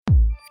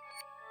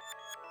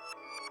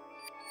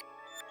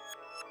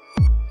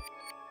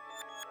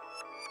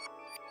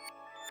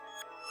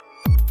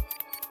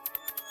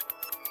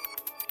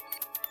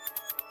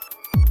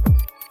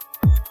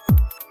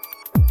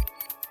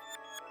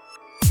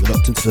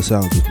listen to the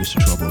sounds of Mr.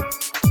 Trouble.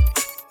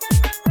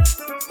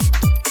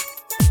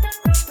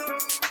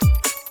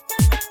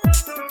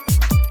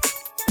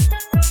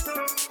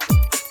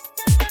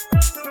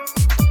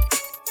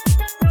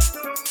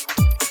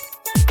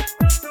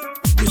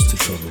 Mr.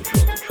 Trouble.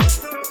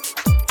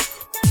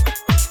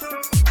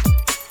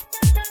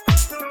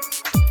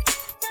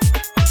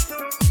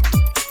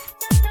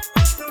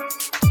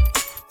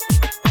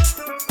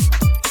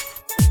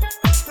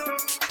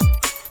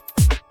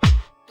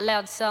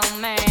 Loud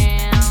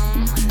man,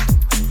 I'm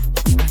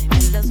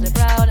endlessly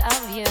proud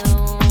of you.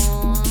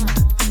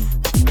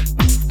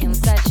 In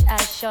such a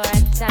short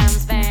time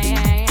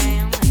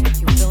span,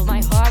 you fill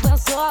my heart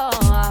with soul.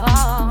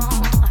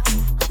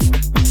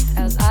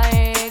 As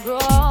I grow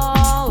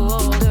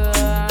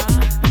older,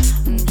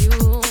 you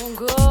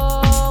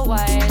grow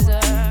wiser.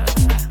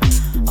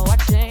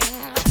 Watching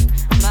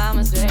my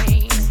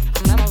mistakes,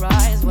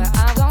 memorize where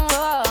I've gone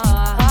wrong.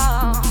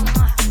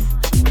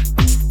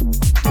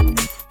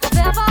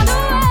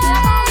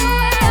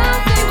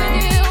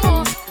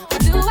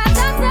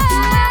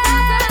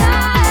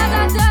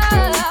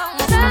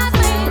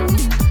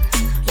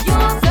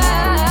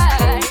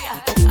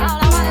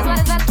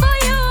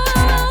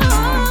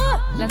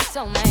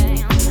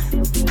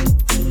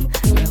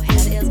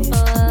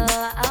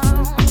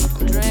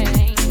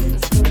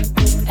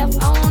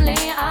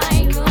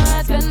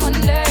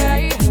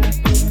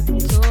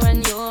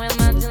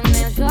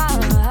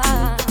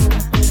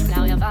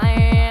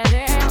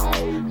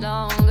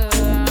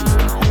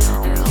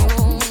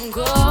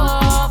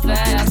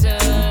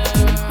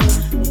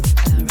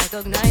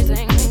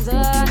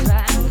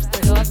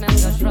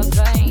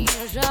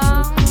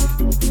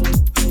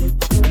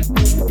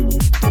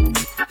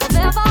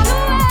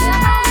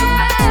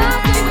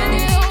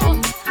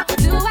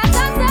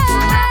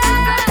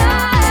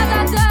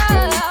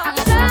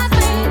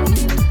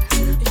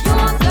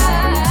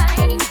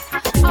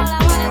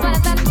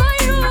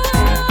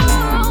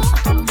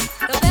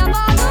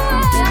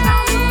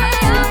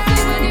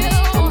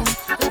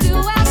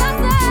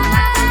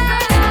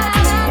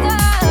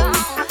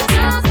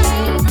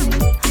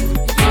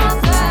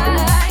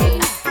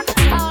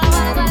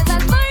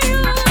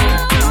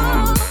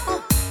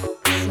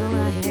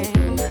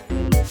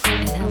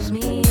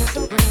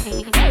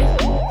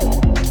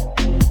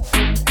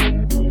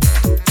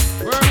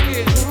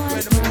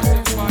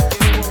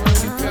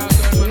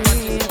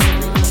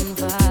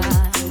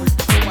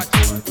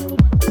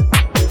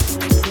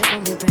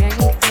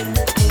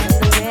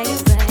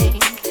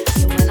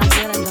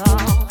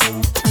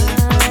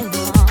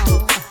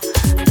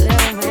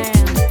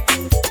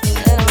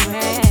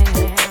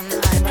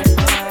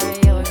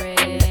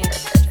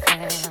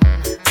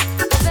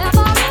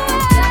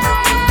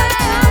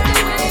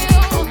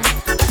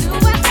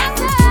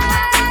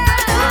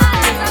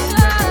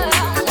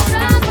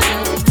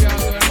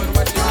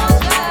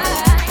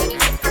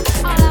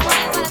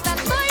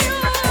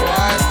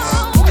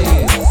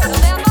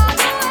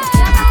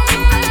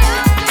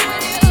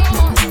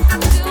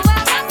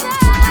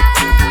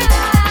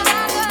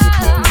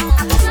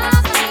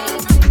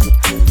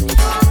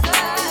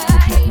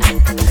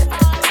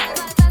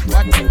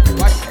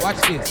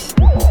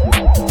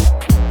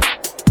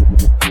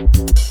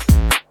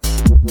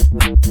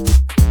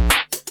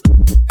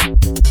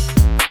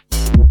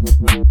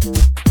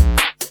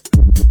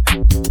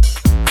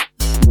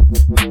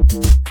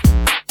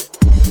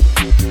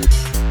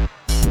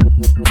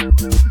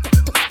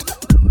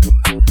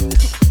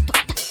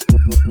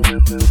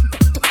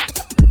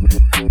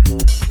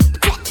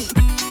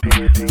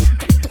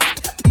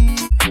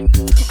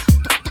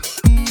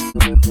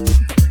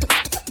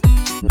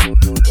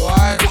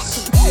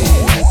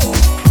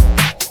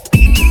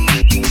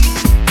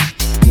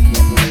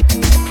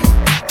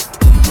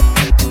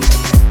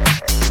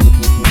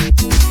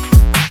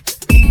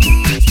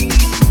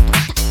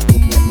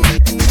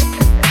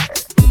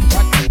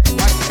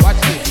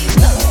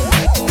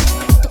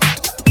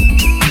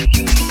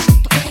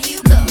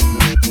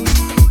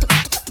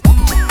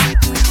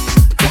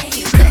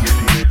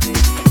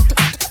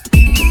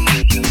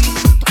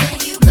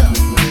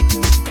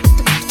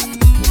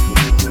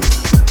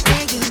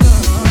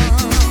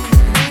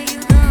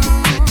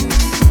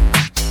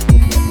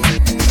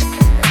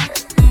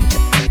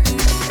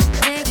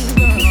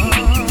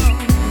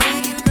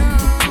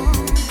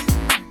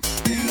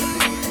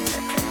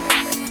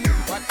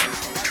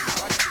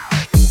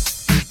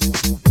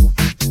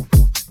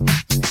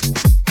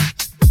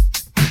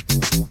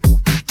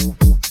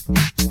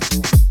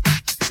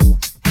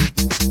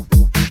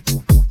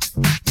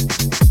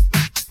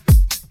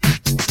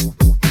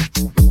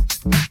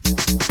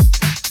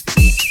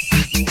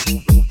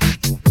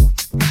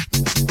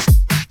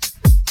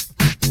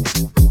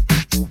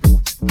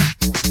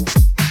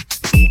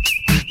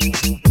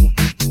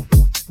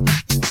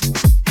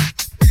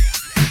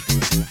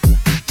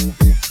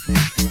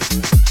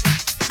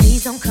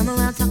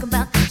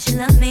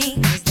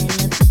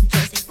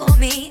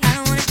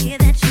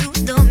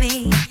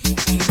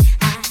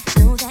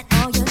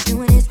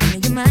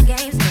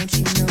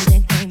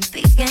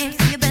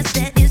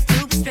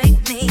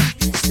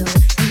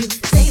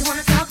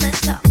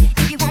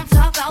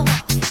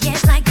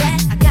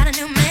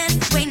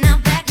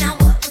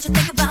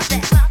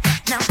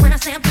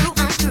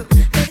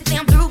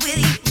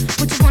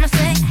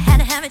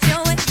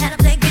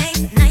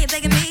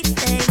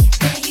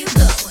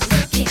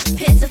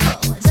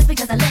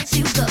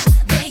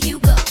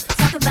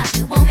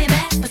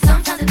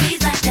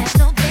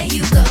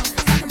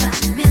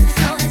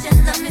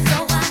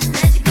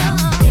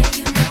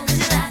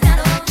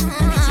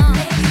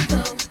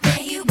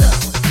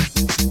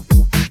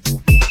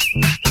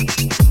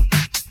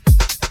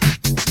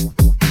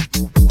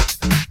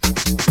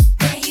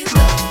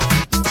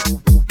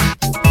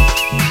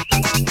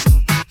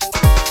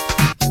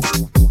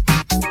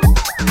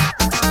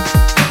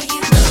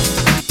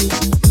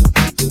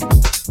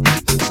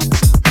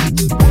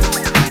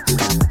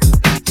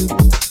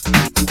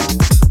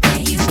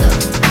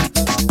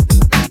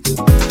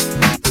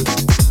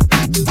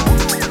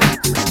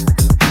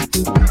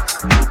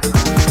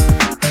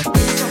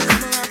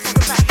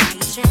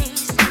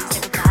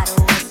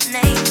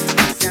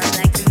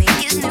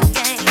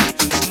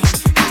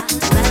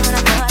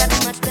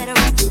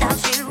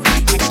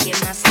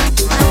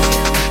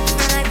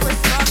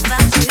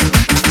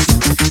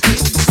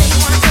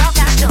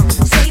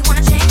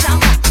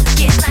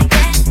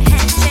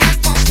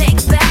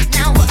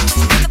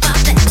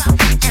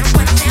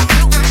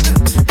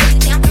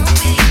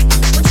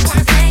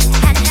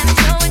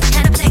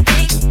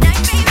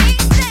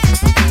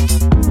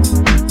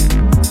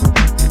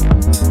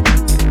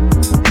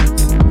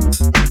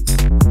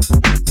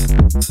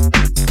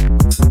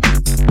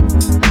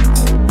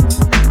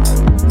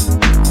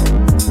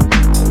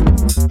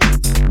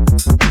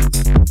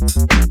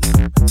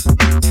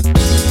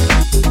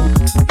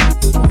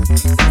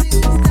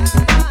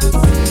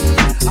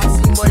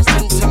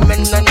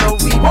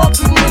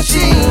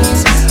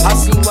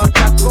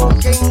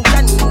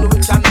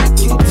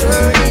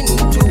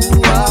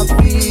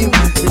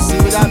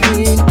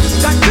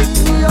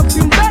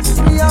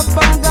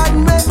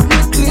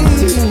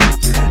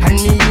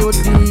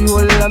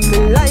 me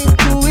like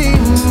to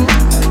win.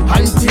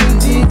 Until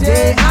the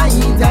day I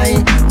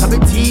die,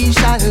 Tabity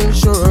shall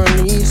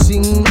surely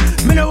sing.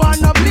 Me no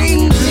wanna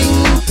bling bling,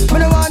 me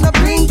no wanna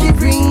blinky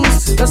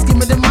rings. Just give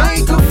me the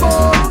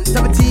microphone.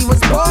 Tabity was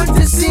born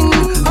to sing.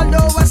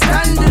 Although I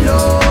stand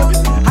alone,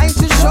 I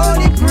should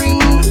surely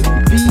bring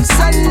peace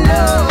and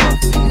love,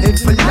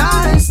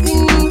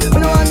 everlasting. Me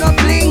no wanna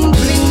bling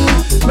bling,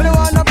 me no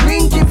wanna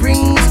blinky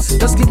rings.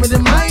 Just give me the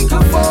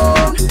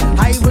microphone.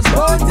 I was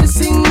born to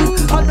sing.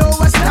 Although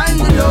I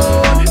stand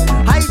alone,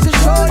 I should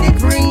surely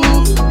bring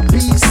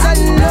peace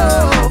and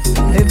love,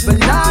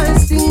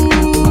 everlasting.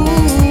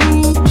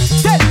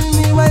 Tell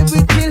me why we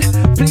kill.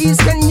 Please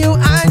can you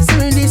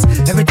answer this?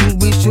 Everything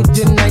we should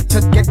unite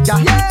together.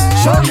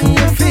 Show me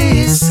your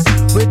face.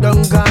 We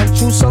done gone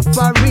through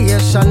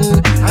sufferation,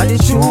 and the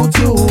truth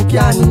you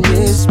can't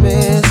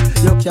dismiss.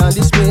 You can't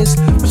dismiss.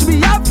 We should be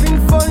having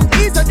fun.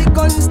 These are the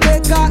guns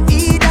take a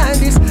heed and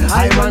this.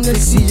 I wanna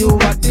see you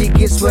at the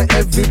gates where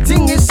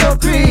everything is so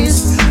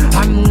crisp.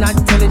 I'm not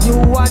telling you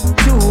what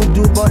to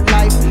do, but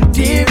life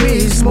there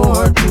is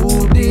more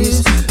to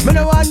this. Me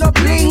no want no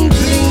bling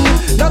bling.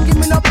 Don't give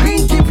me no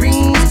pinky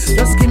rings.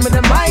 Just give me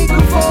the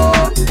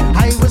microphone.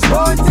 I was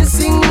born to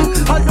sing.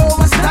 Although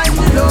I stand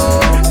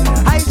alone,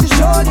 I should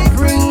surely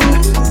bring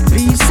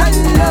peace and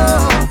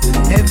love,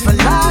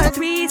 everlasting.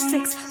 3,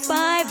 6,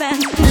 5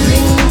 and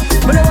bling.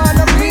 Me no want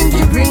no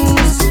pinky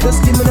rings.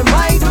 Just give me the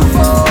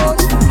microphone.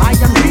 I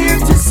am here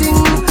to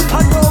sing.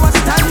 Although I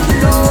stand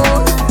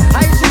alone,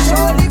 I should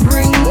surely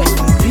bring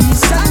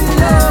peace and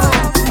love,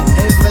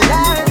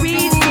 everlasting. 3,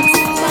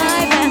 6,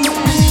 5 and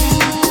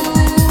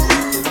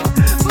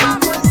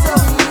Mama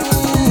told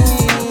me,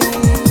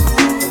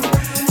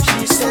 she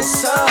said,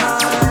 son.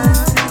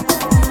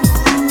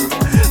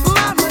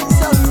 Mama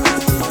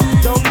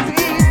told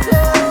me,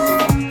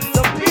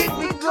 don't beat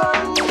me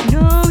gun.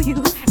 know you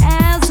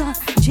as a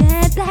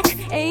jet black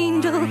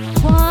angel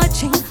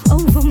watching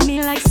over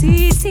me like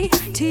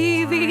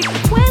CCTV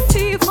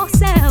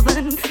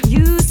 24/7.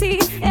 You see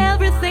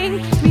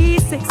everything. 3,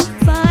 6,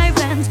 5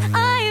 and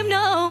I am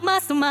no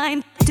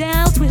mastermind.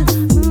 Dealt with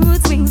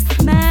mood swings,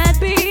 mad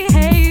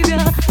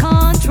behavior,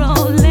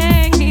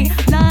 controlling me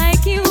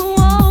like you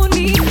own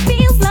me.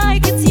 Feels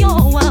like it's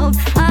your world.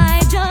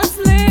 I just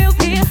live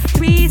here.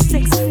 3,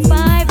 6,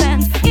 5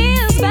 and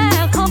is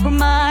fair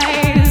compromise.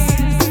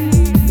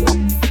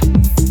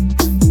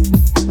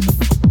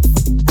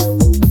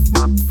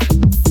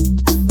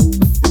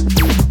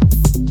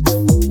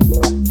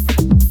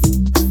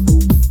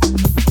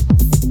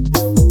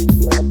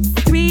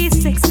 Three,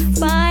 6,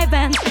 5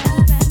 and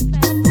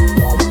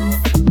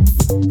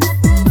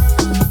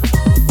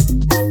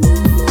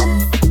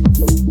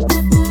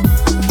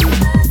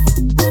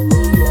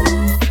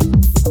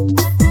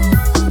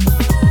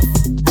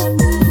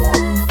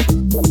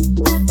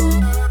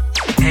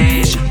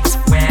Patience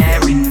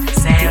wearing,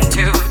 sand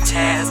to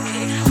test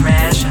me.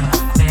 Pressure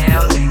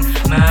building,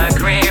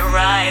 mercury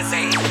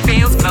rising.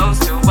 Feels close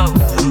to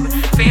over,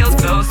 feels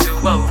close to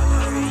over,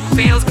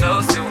 feels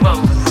close to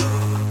over.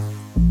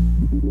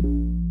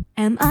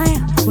 am I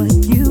what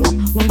you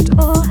want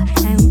or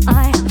am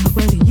I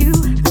what you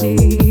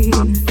need?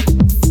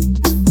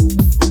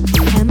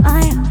 Am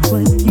I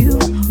what you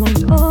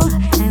want or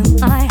am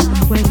I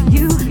what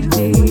you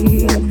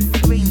need?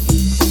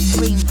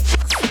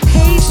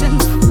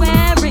 Patience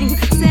wearing,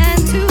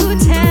 sand to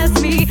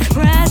test me.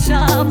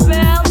 Pressure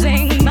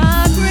building,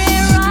 mercury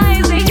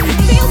rising.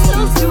 Feels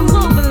close to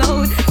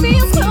overload,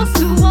 feels close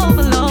to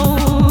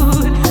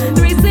overload.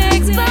 3,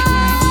 6, 5.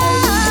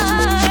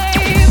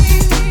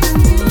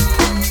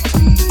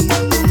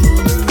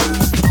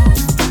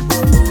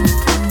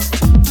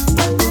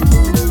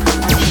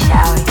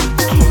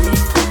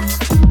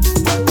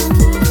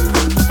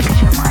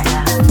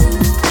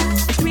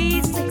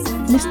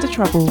 Mr.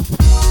 Trouble.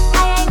 I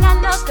ain't got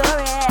no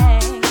story,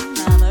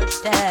 I'm a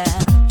star.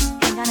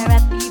 Ain't gonna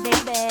rap me,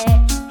 baby.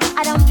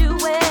 I don't do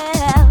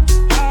well,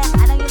 and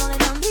I know you don't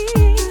know me.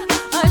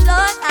 Or so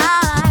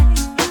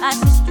my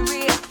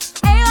history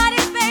ain't what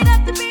it's made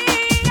up to be.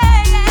 Yeah,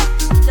 yeah.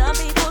 Some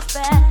people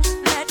spend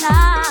their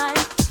time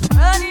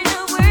running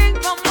away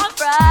from my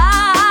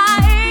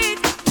pride.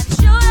 And I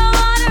sure don't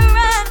wanna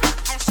run,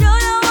 and I sure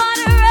don't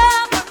wanna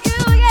run from you.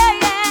 Yeah,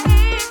 yeah.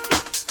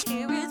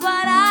 Here is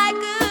what I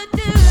could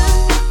do.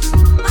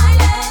 My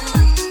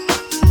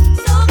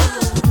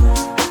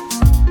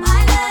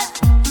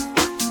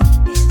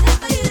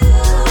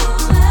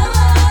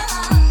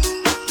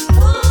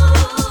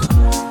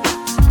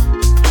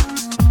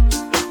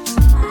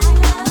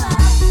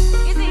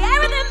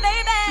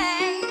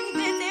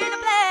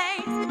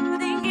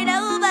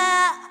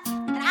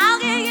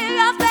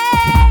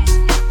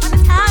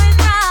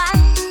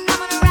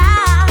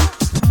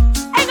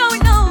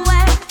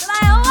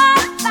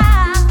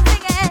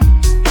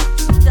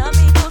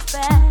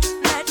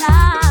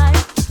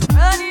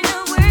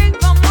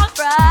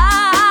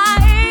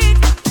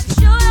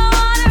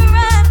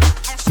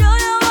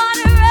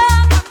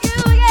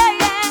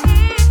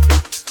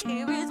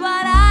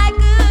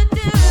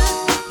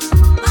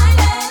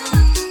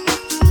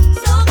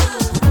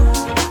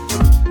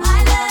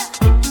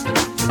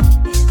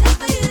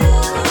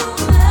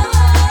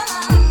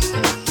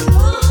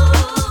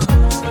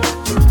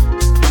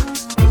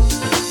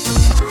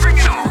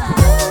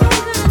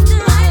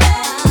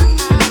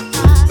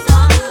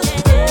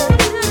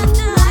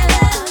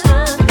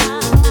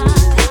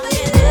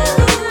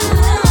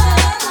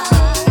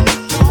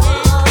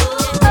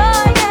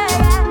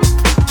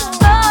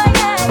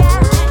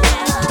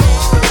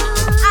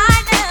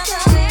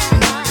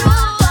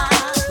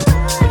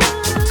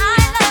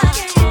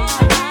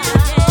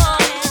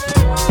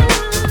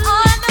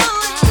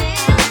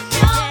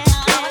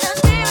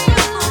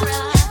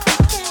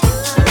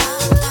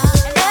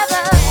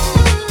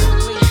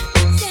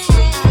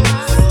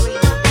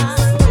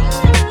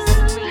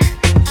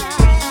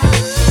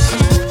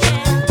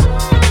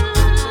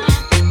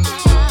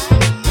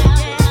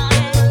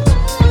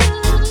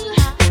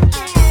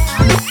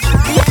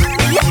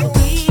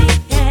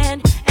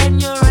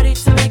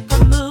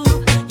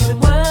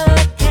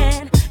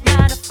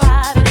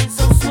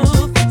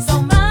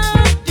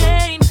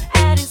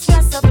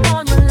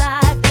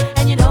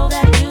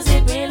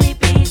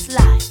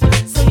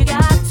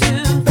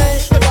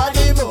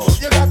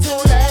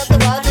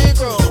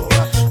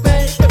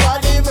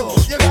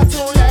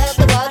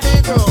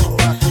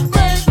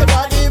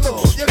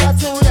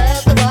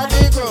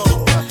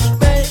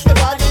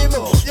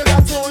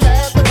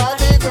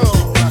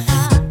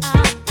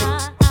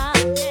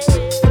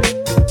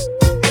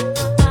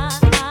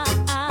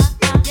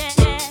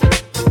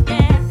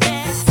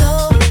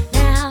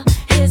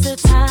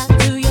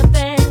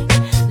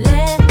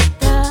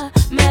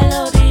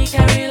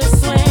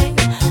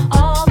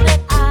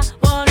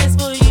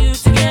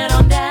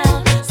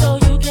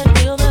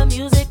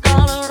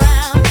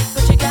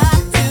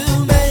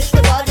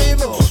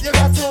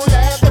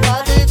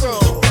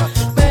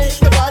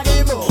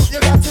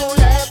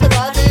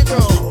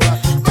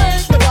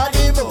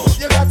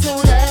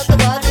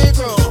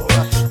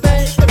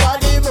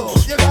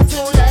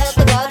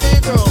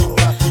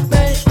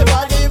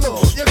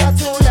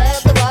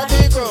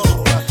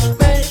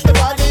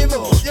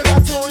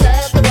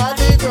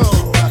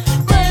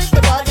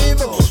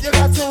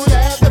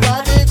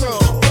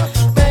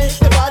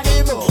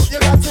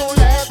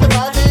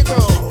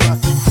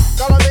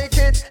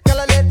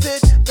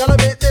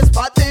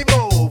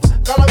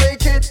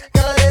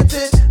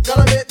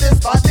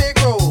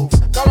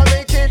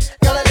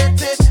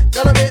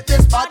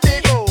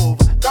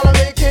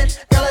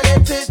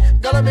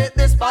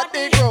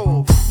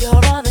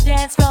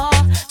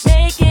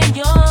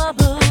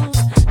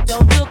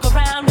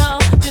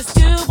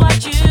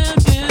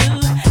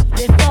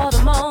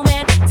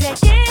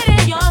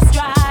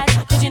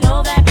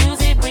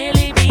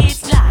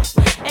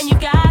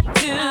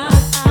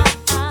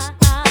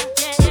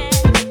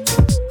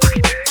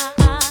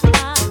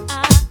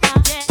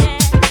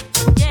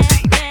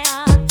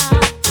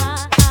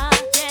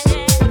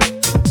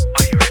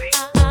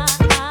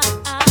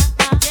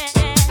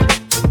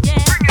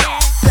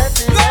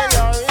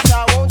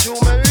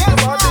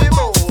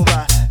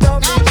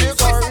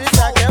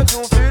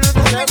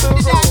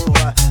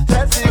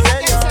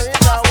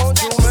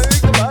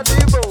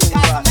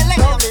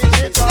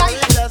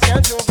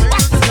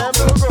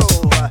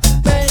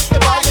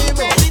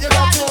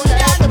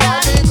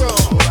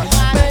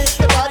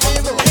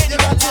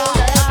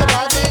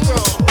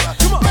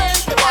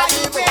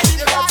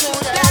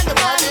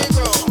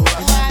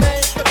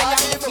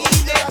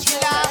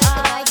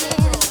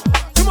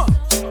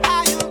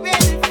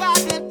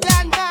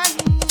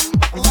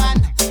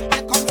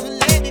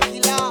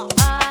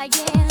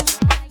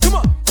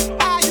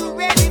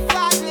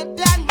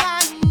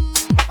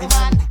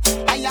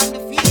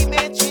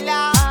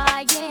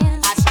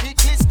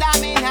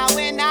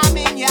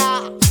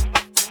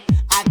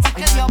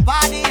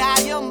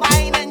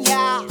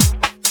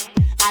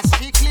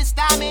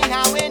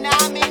stamina when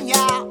I'm in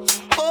ya.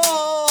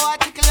 Oh, I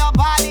tickle your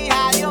body,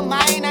 all your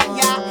mind and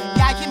ya.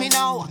 Yeah, give me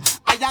now.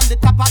 I am the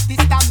top of the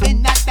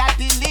stamina that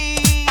the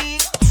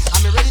lead.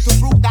 I'm ready to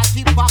prove that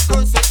hip-hop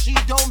girl said she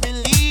don't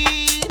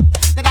believe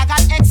that I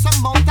got X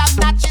amount of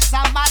notches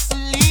on my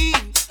sleeve.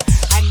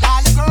 And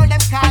all the girl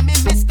them call me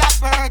Mr.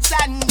 Birds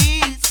and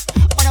Bees.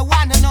 But I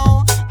wanna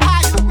know,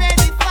 are you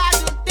ready for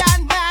the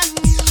dance, man?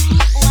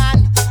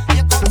 One,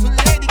 here comes the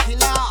lady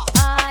killer.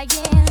 Ah,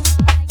 yeah.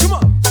 Come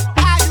on.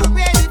 Are you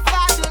ready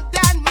for the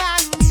dance,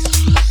 man?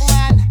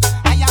 One,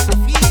 I am the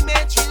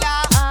female killer.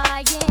 Ah,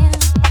 yeah.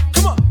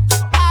 Come on.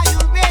 Are you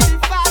ready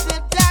for the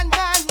dance,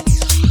 man?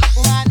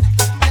 One,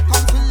 here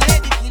comes the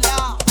lady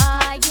killer.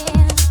 Ah,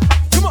 yeah.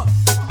 Come on.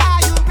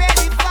 Are you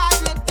ready for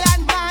the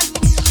dance, man?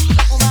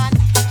 One,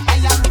 I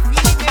am the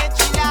female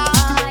killer.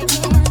 Ah,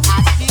 yeah. I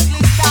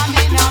strictly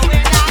stamina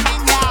when I'm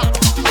in ya.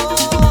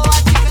 Oh, I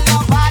tickle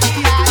your body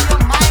and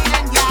your mind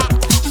and ya.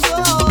 So,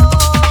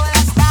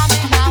 I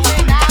stamina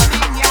when I'm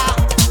in ya.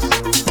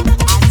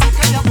 I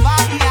tickle your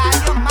body and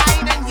your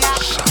mind and ya.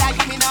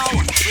 Like me now,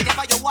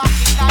 whenever you're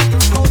walking down the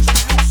road, you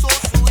look so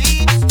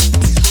sweet.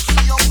 You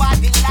see your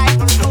body like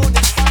a road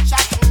is such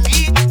a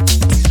treat.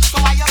 So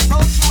I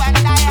approach you and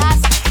I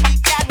ask if we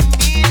can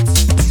meet.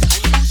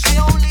 And you say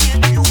only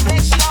if you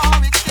make sure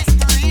it's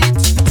discreet.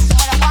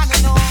 But I wanna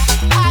know,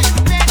 are you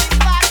ready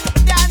for the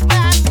dance,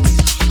 man?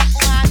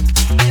 One,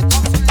 here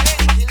comes the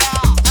lady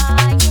killer.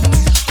 Ah, yeah.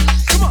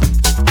 Come on.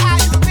 Are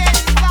you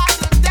ready for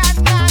the dance,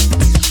 man?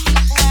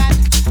 One,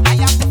 I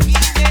am the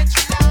female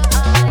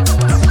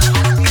killer.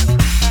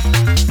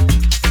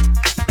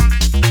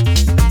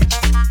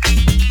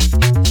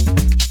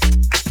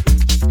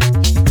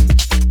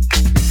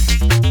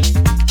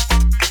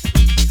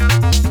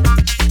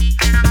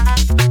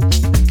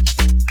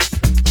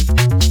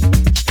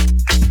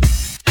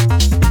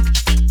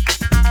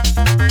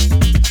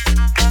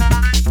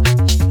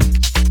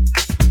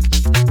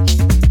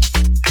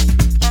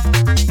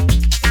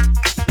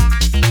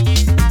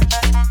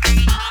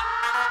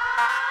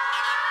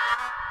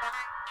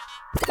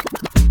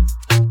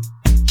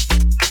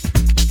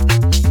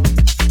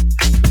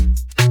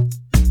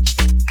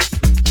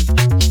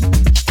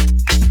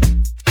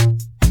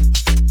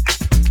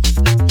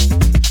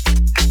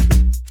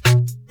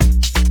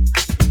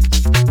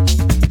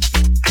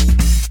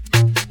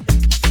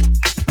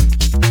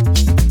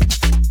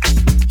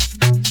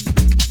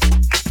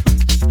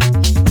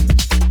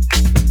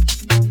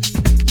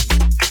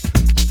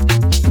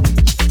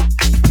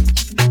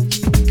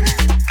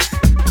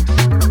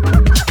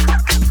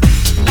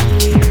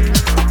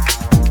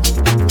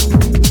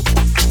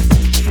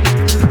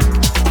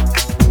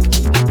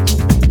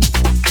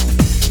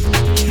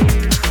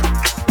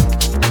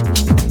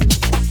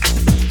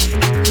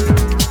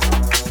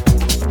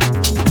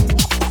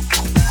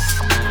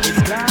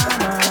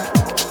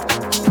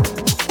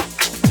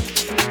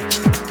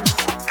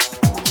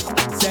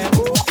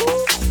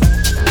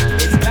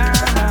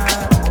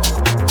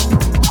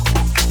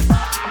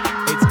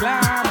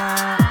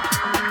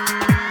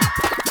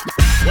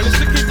 Well, it's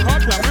the Kid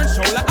Hop Glamour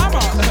Show La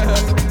Ama.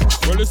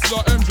 Well, this is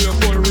our MJ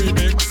Cole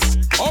remix.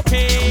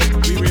 Okay,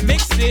 we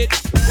remixed it.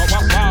 Wow,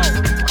 wow,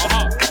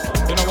 wow.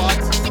 You know what?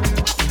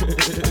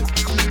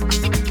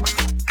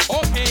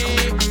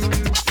 Okay.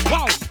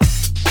 Wow.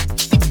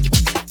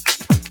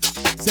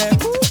 Say,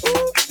 ooh,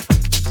 ooh.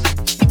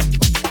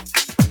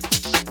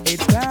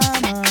 It's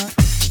glamour.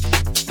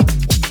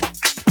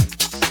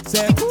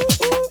 Say, ooh,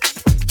 ooh.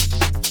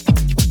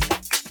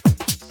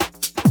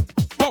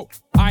 Whoa.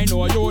 I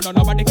know you, no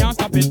nobody can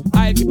stop it.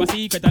 I'll keep a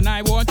secret and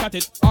I won't cut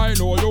it. I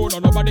know you, no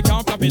nobody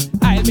can flop it.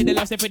 I'll be the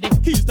last if it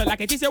he's still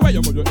like it. Is the way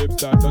you move your hips,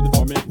 that does it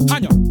for me.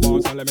 And you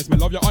bounce and let me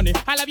love you, honey.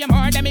 I love you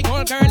more than me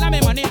gold girl and me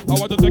money. I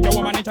want to take your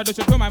woman, introduce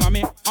you to my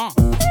mommy.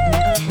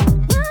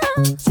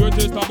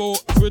 Sweetest taboo,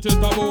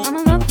 sweetest taboo. I'm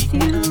in love with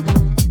you,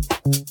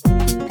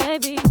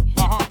 baby.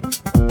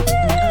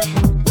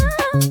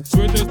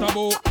 Sweetest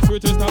taboo,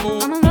 sweetest taboo.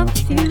 I'm in love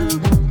with you,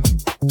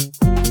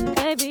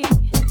 baby.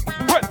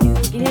 Well, You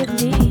give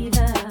me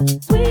the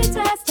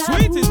sweetest taboo.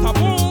 sweetest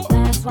taboo.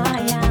 That's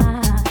why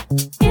I'm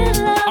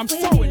in love I'm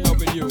with so you. in love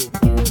with you.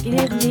 You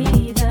give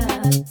me the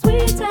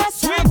sweetest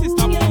Sweetest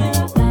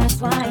taboo.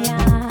 That's why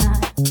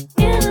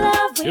I'm in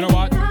love with You know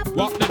what?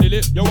 Walk the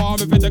dilly. You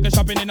want me to take a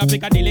shopping in a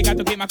Piccadilly. Got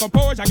to keep my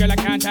composure, girl, I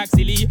can't act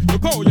silly.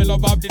 Look how you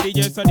love of the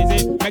DJ so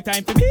dizzy. Make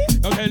time for me,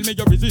 don't tell me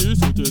you're busy.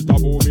 Sweetest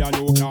taboo, me and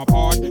you can't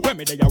part. When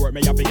me there work,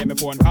 me have to get me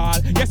phone call.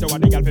 Yes, you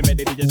want the girl to make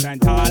the DJ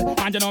stand tall.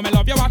 And you know me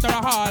love you after a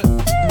hall.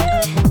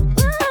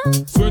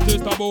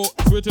 Sweetest taboo,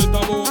 sweetest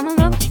taboo. I'm in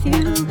love with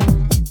you,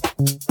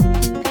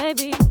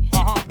 baby.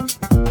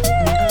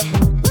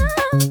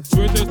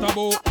 Sweetest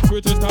taboo,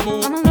 sweetest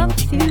taboo. I'm in love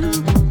with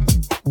you,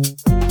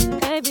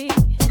 baby.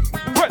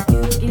 Well,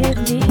 You give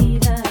me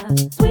the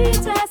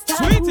sweetest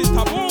taboo. sweetest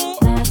taboo.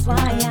 That's why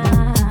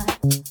I'm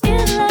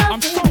in love I'm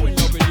with so in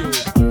love with you.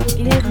 you.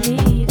 Give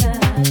me the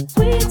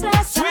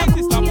sweetest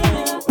Sweetest taboo.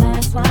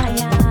 That's why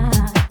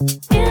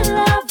I'm in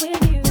love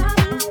with you.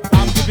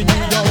 I'm giving you,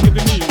 you're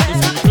giving me the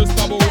sweetest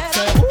taboo.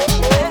 Say,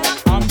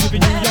 ooh. I'm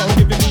giving you, you're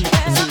giving me the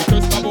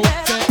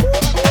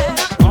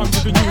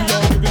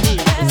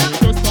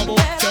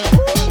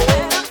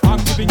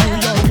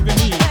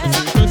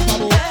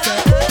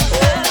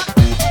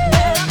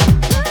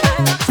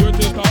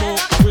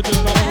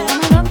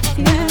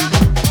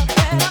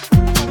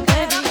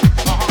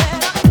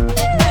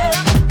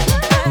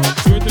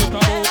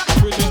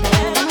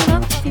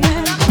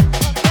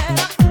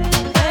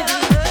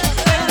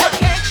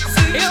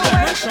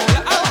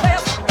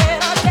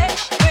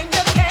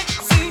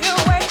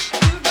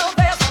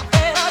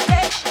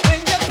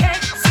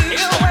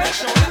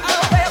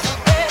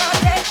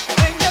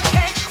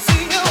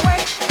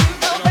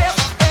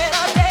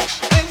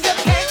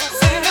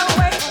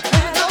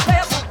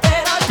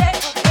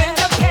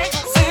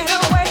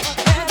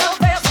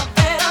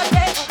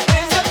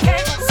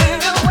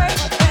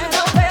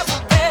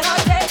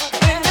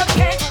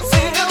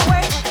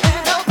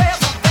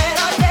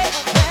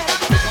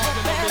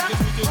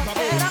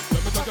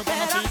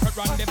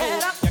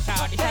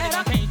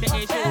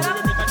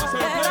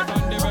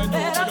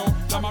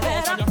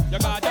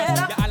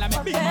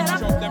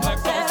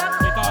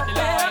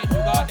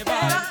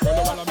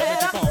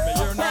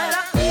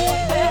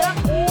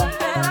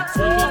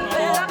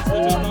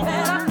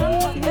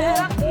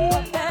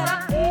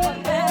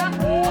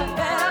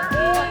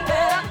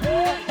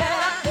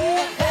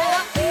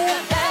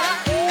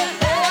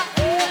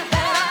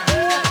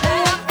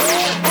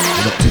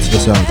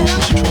sounds of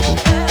Mr.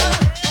 Trouble.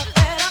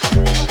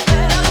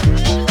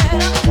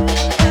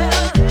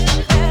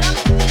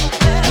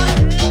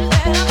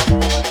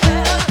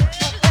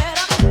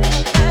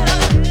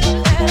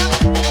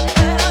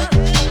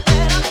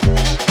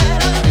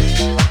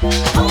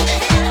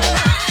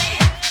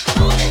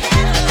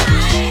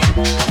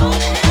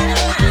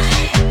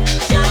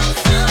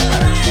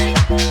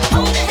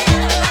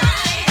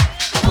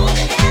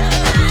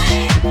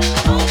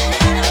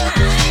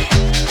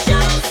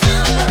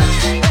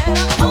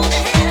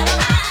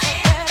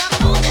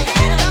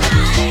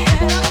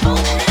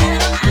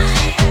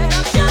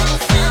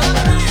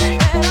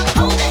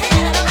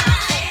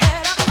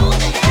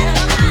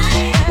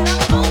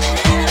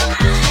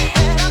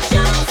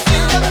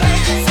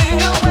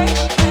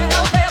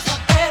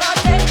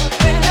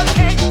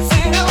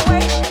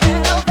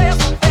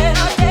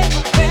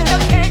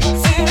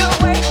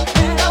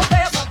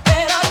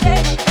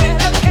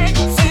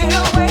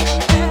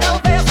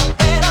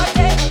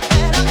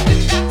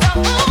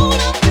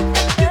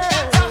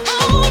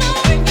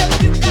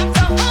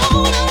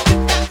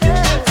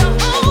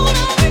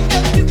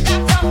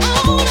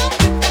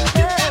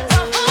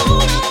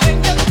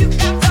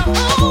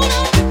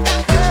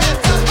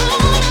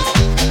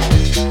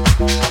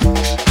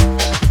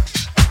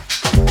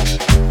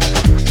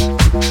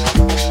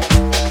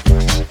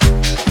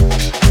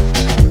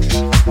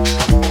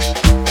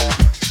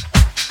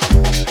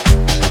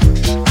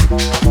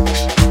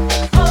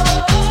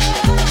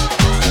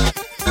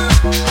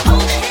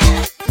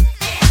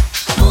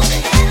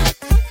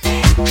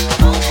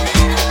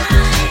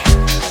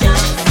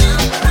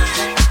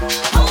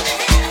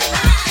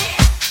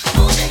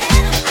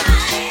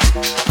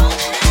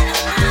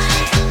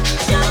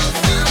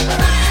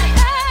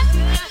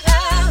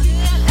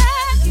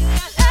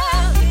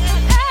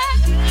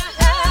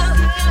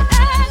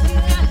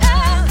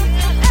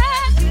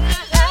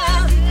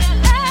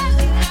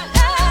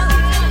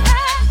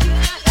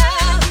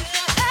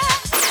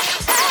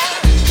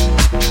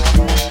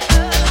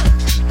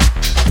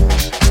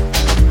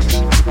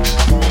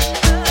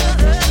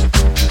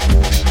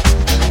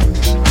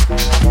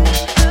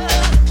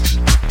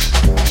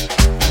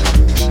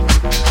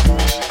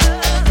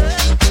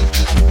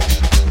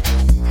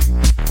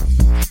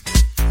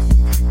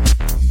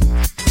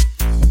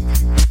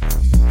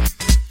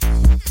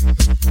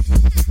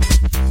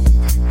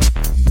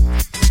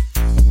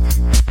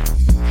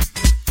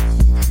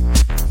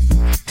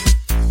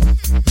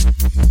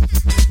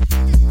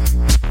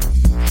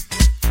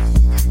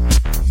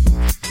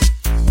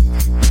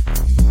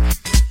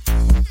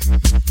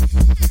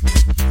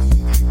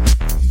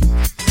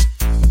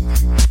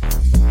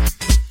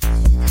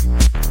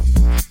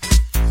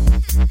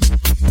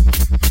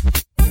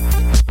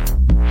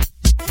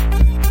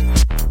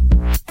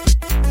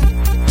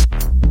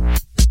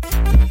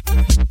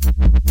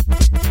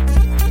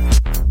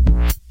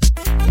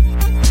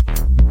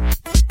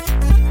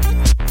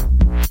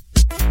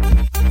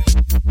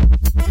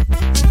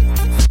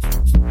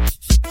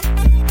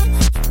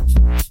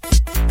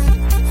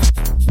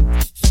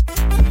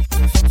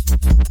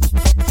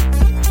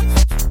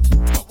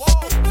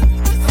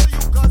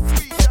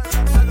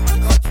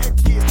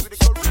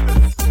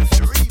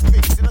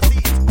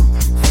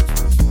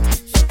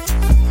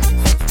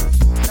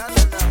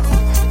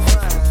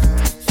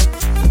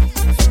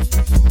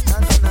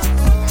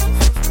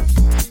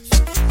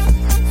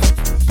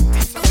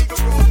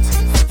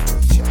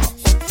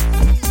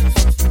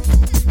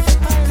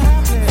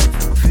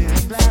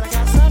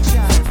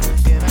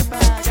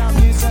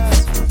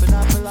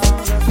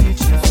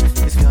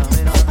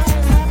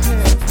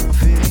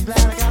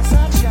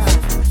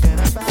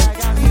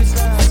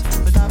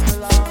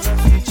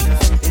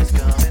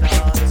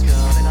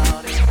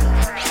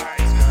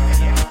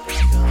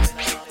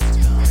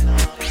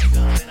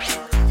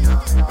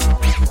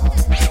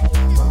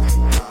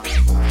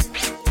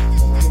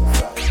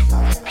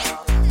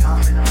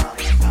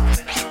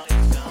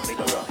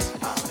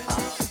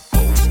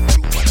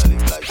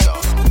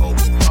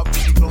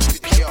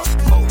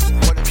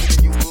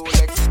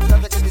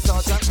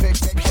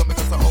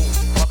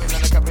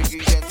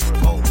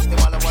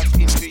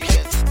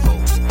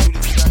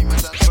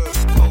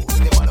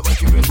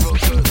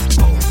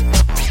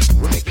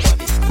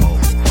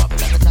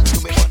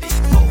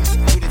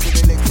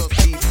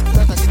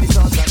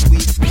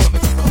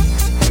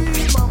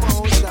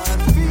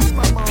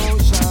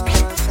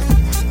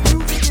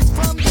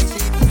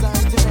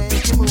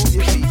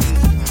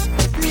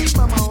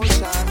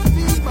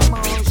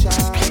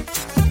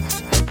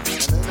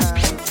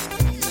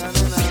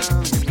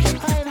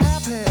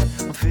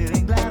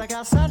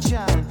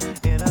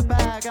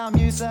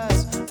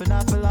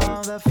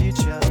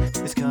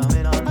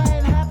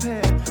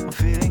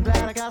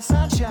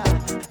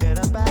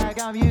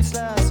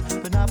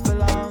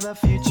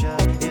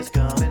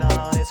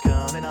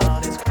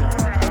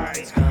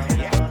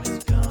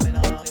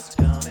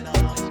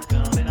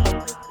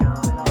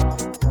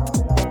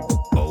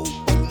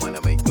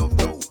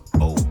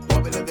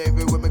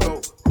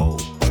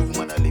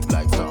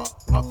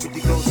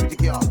 Pretty close with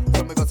the car,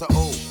 so me got a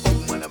oh,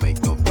 man I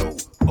make no dough.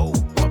 Oh,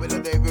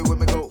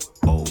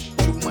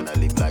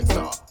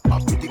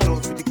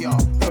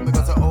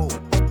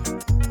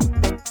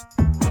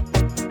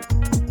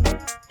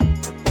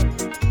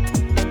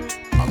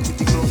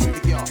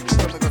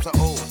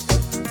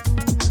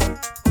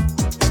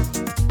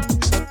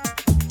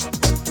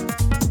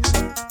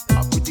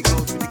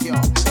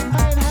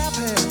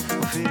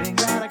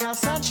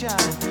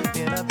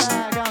 In a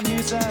bag, I'm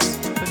useless,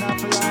 but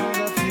not for long.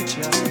 The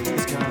future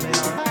is coming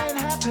on. I ain't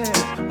happy,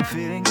 I'm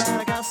feeling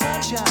glad I got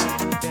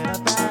sunshine. In a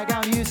bag,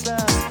 I'm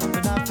useless,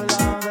 but not for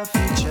long. The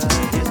future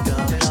is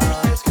coming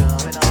on. It's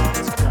coming on.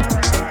 It's coming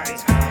on.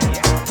 It's coming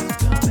on.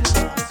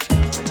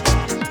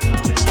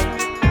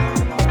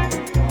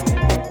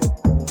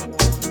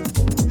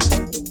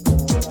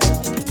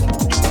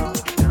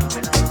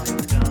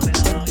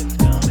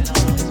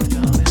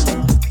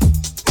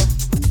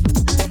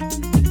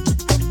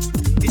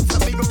 It's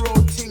coming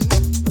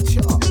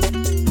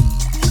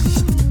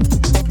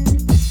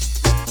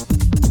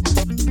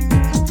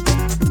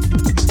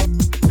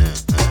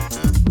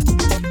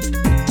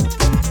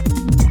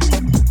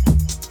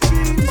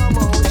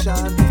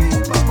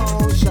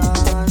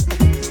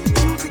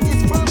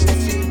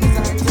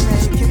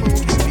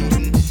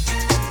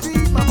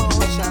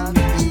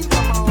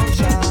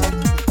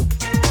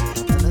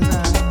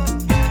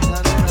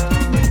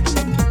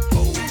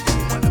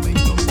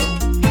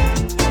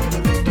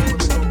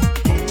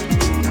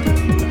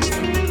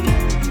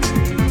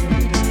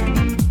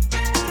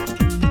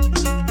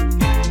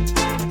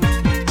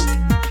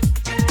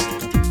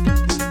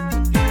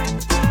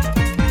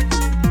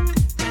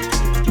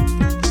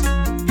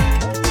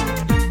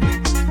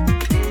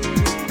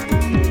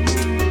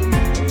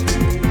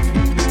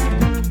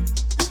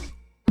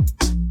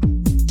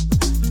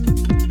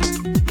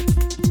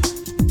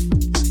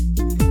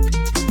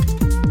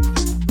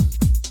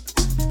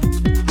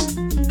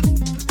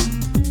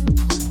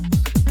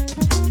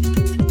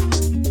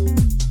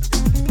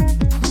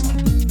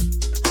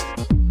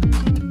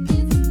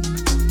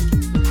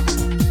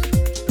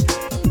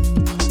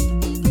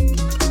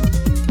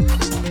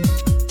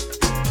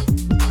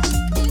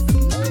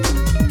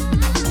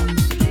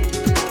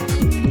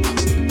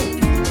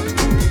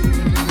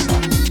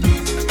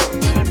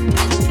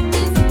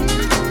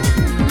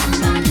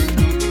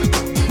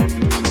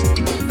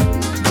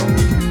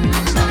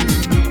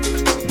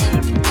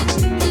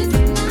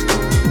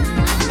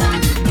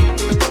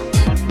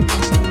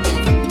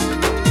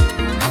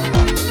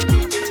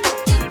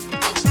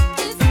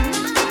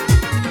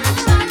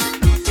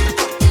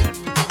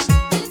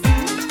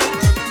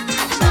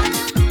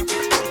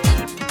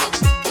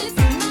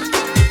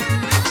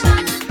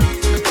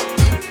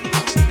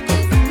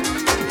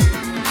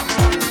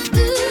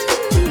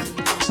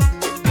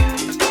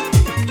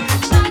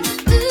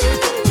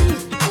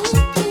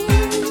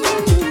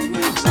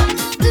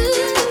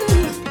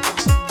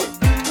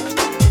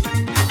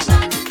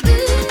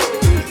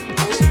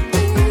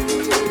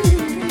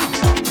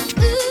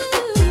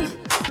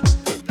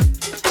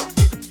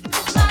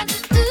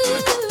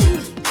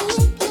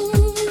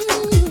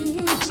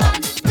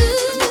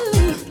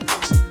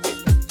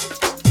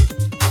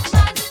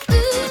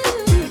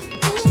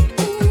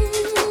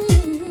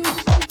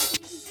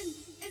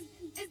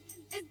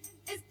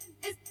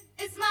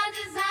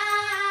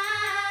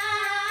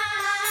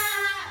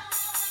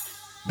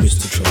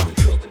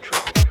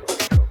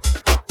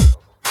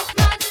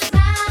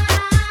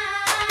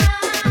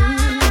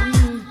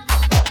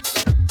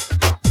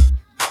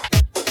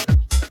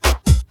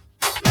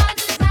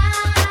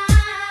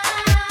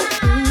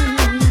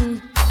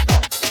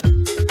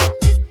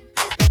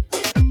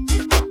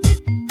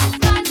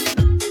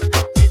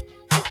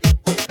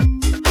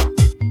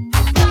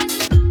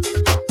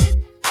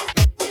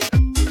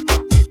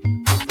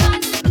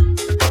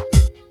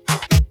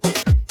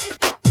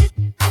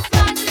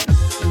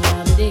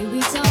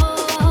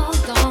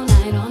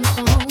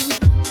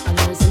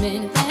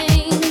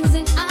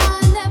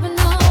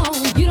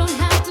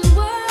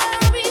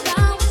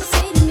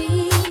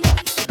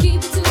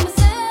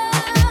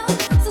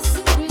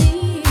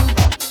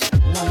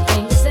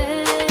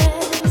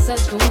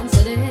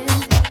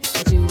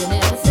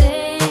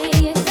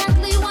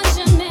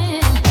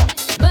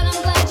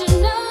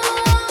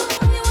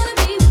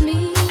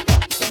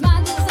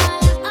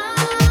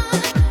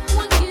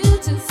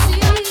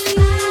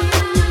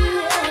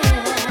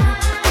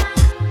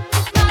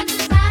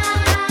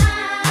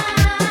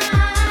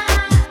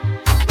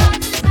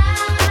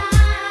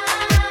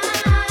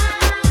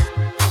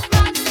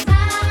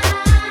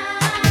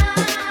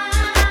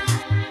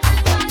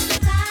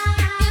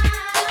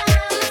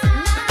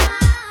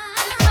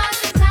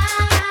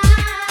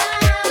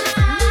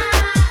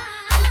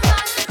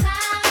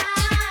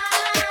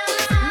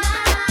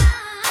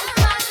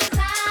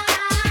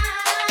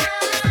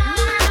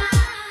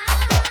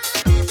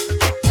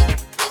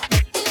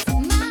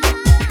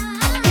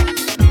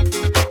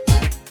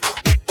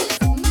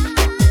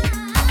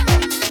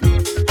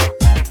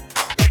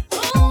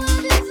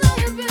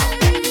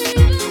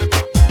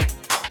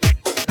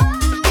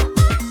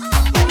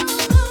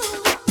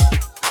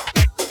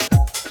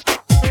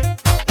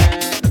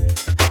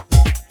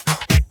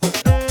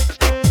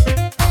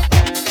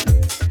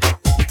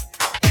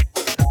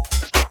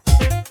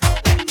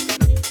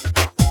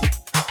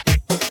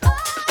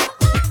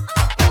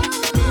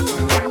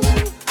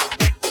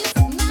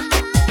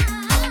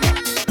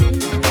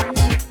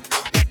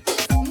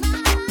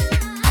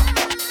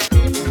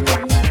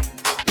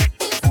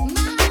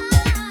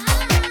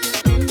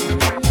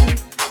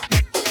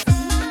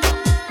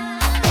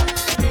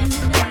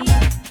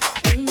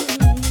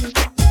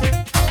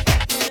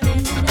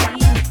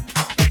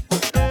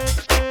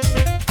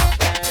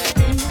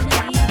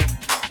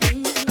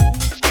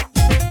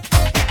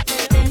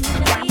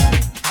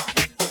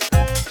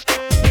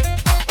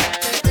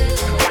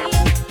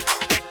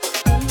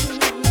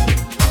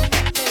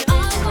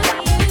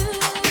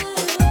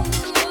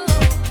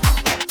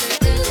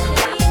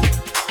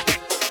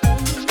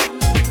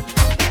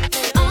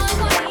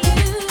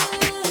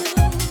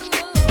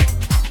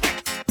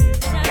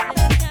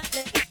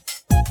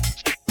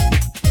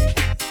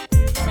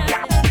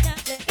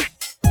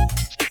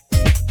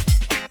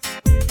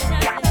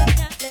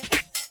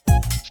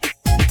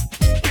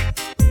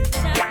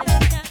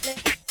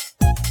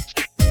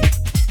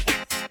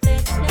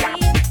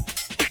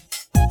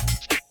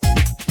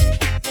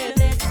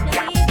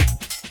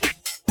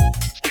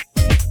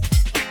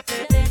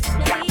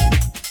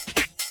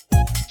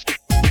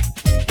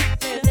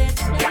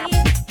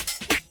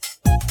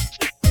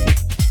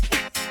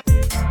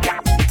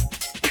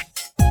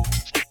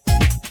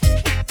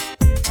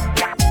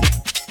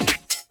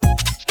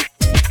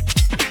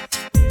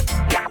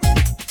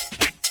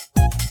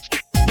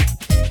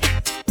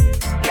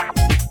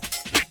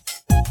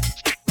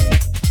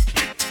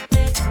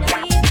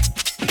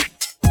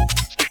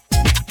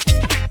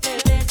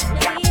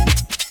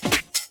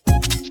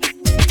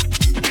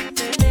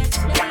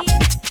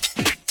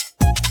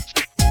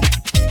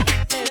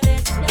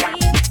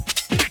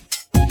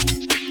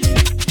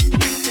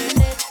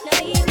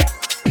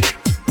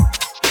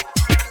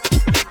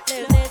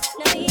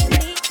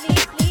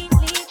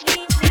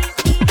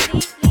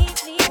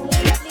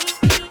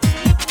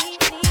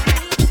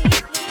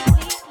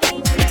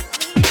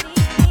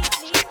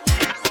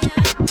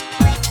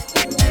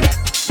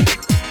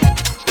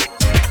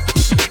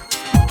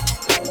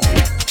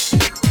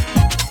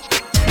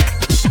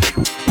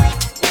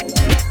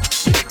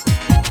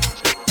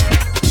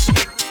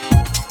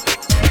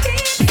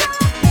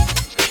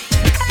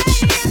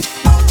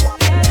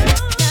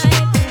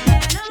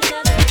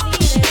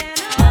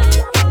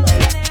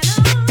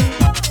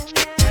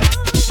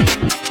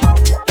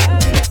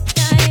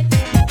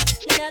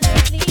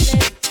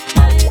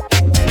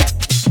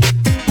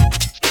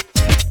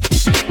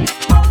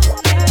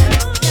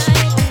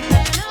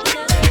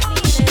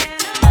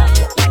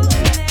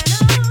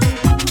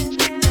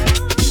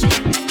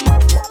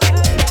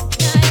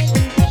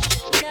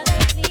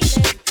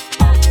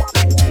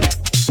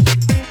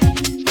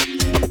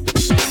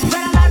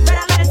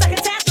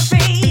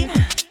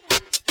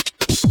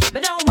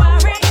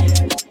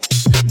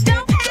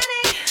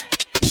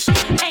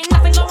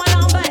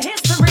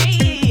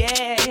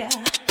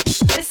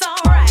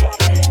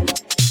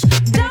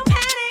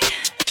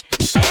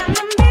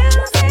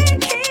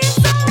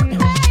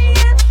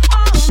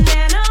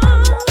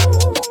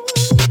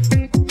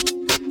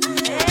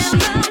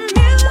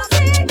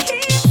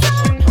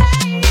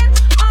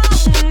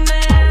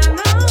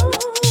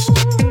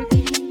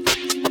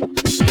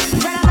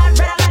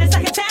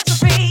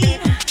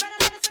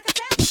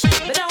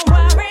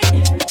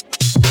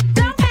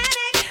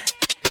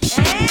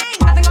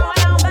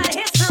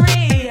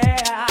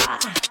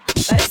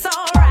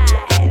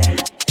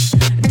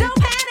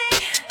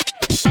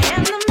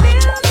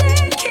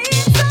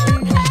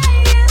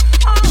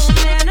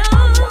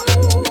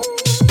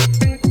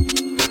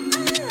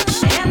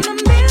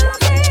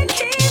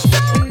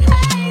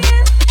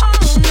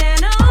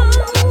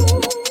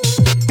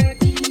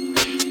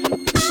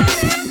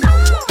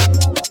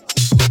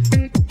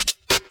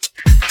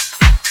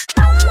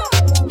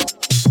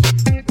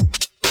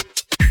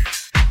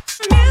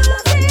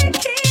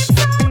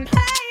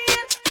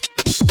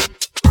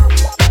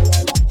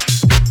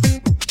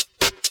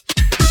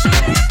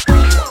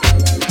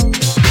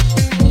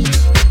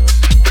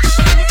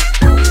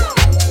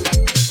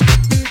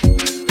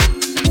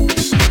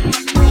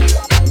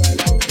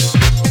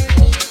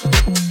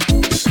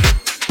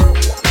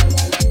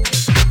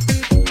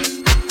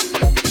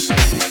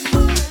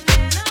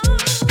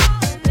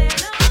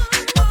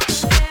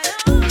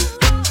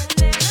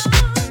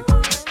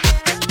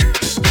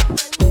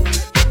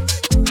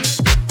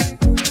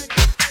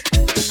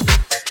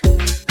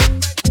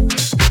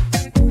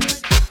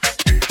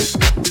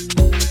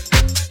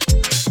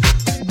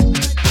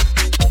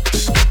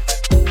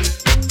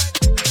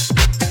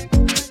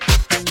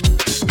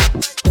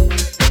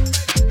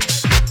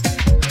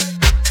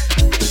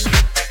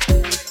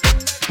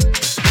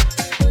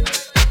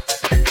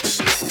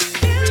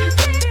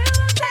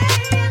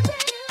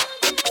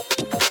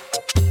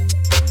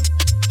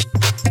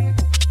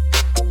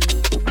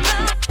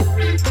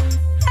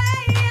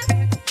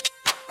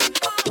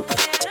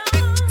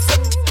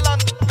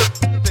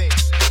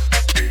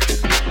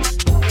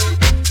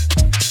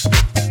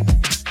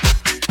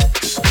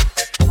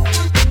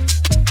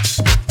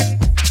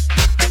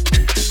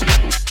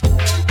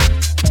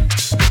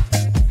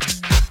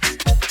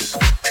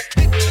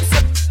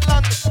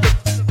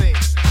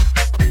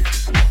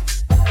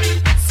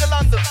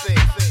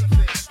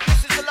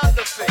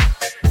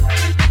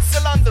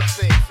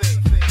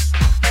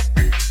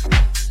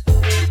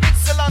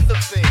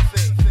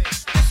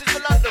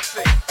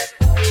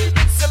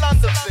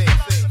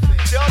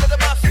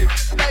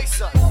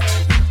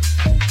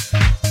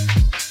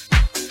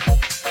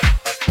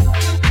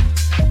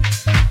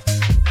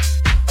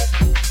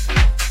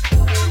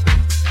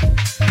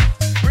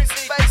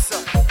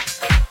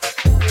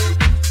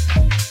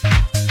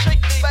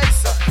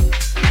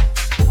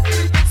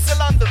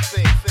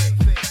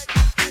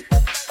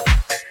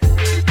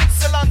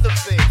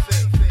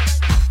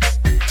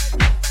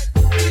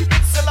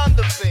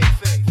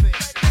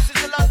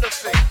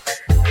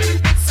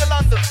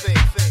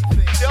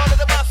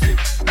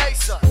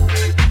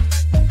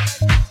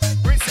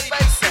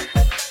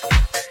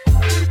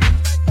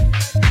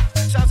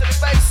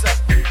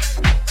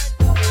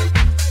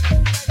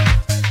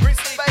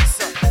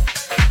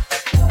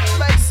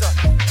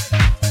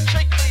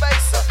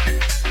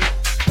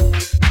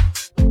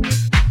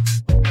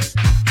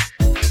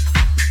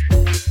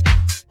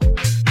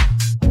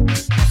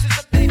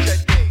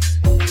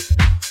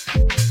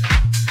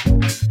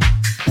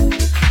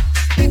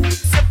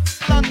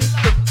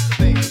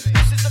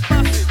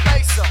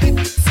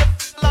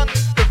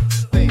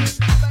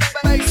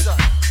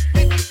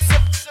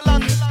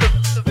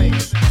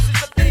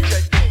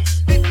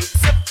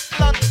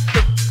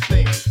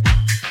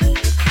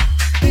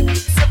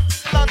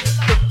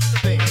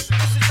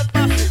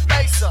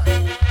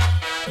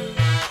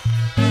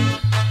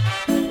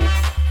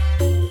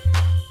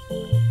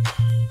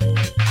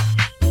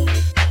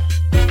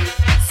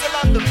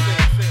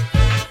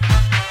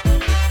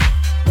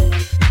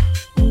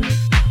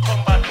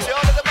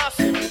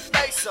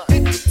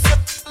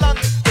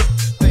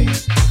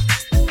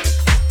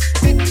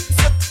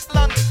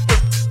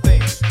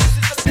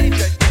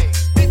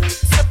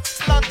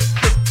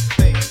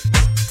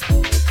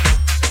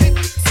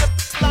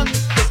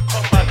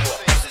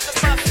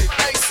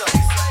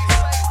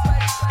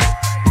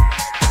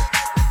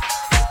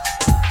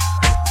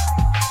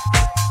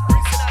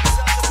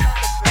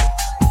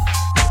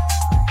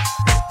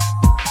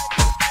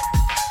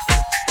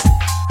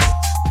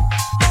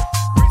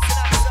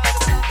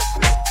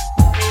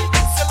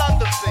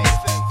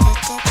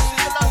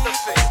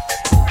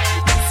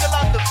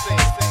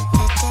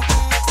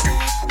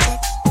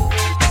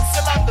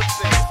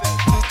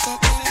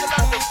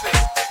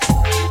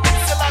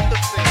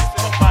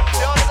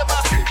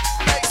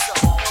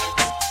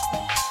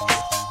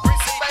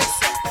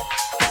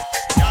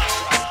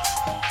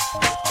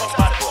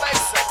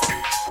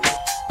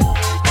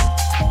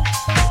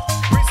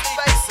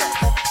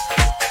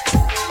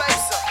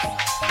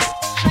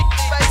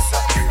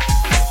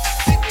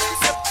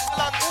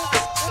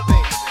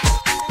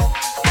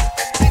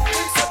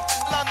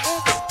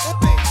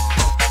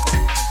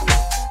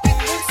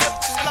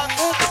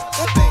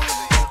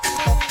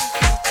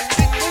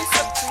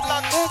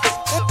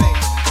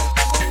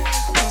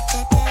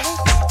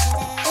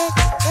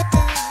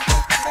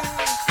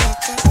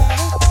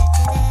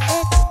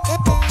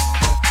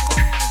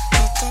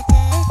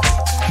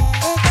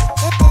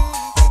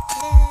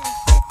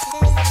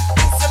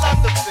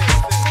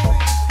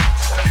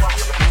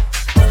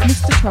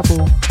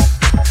Trouble.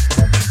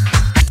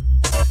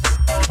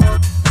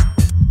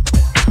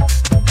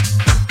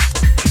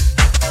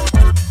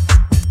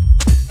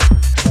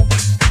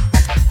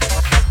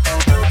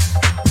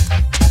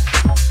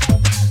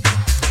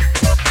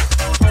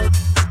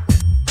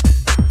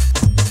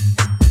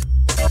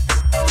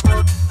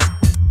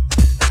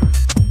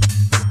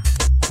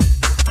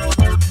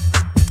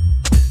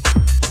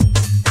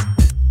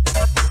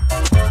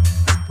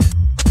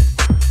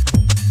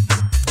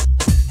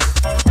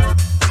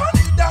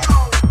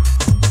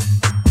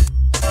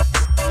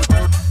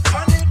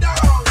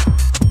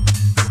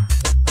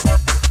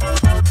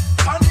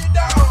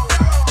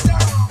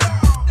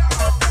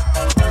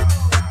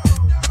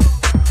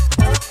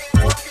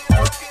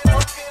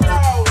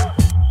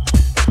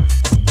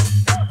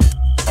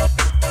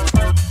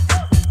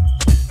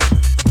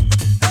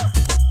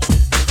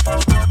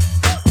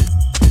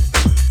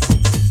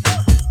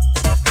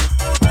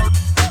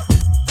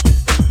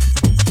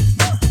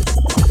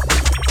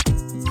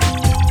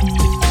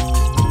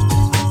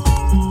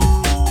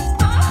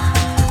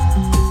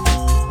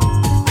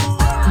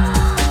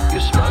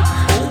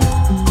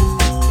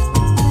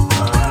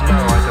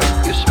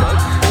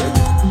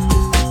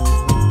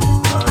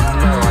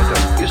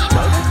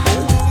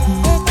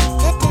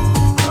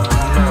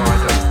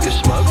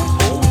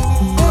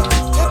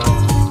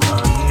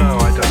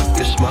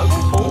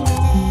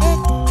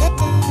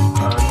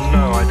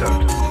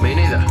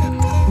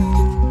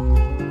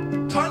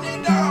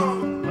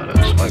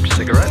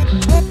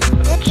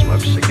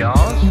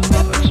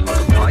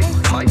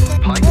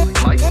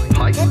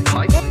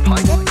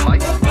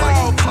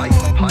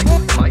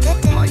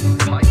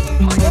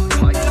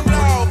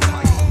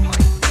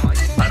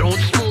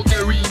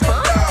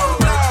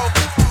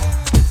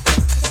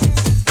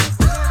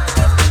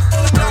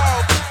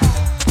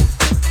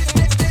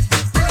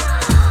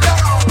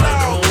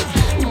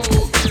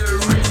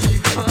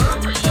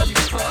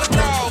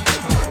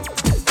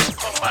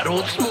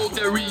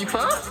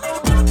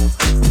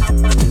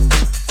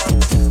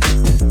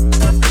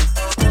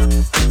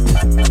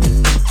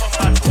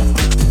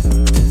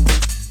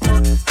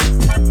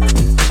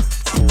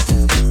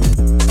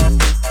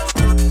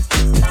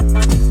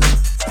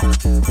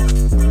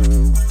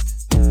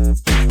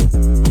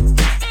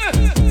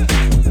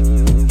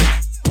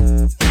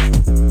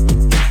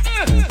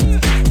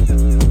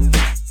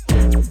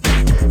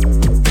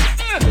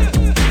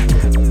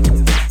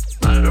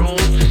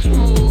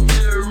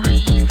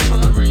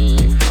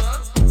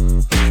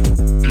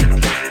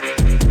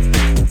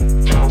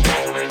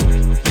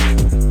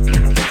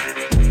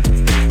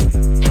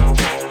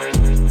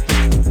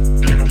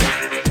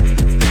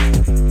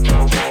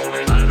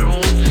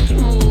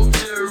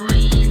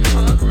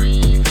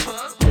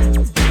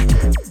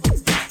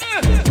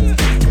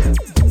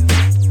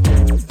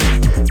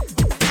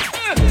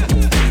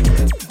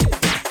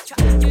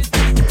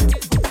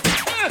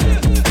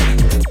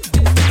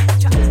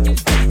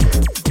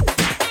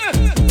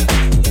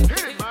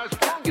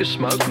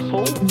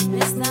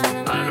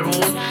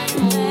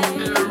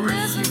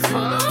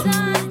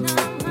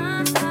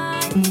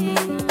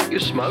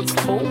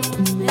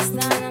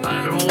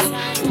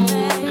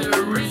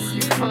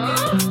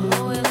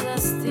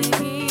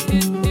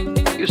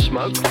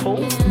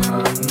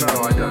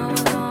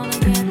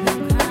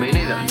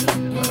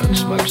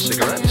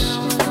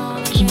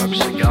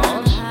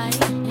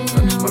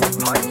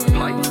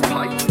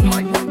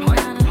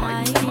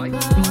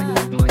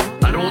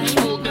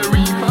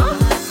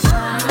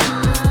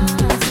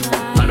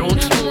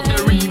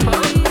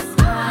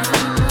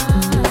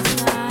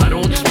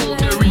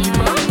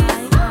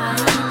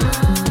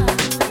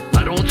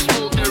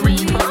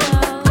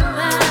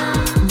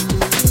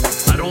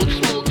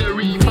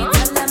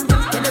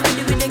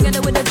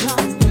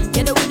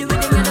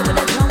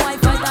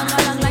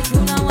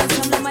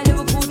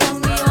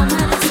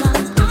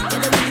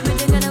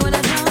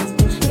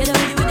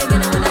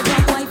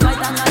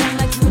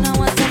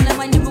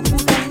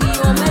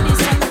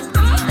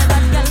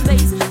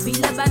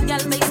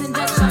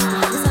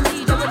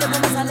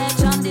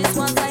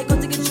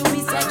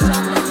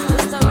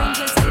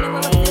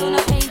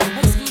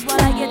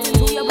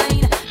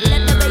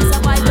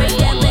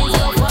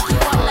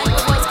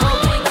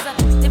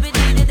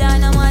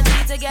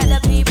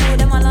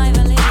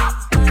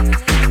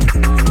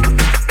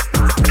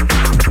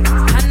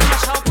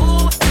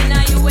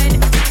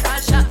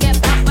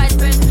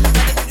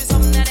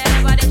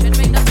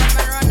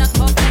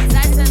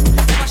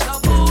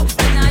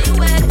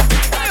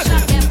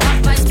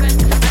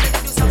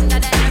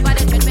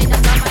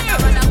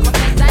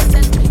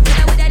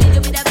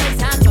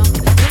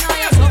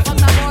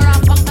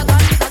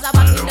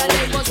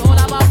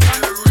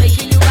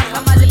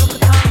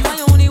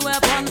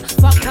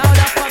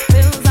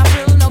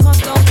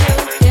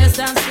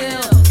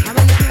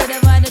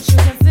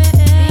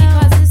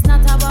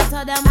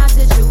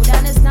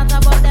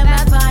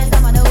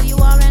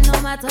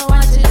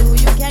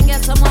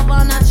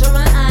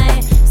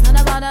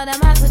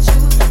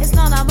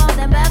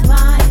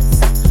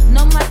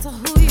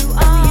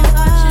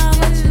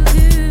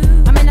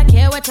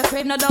 what you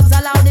crave. No dogs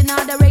allowed in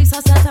all the race. So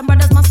certain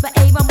brothers must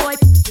behave. And boy,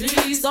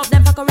 please stop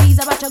them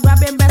fuckeries about you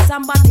grabbing breasts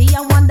and body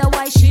and wonder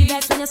why she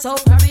vex when you're so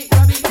grabby.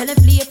 Tell him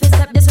flee if he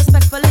step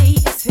disrespectfully.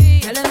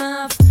 Tell him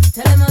off,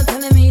 tell him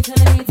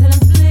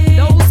flee.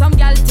 Though some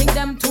gal think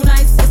them too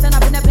nice, they stand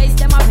up in the place,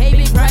 them a pay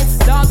big price.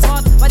 Dogs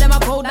hot, but them a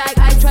cold like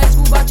I try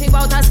to but cheap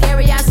out as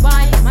scary as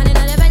spy. Man in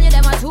the venue,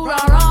 them a too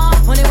raw.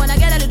 Only wanna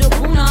get a little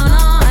cool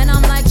na. And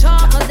I'm like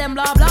chalk, cause them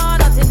blah blah.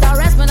 Not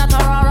interest me, not a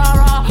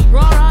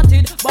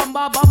raw-rotted.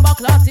 Bomba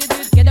clotted.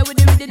 Get it with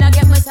the rhythm, I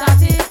get me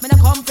started. Me no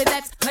come for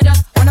vex, me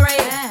just wanna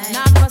rave.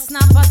 Knock for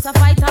snap us a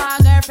fighter.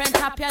 Girlfriend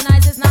tap your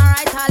nice, it's not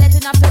right. Let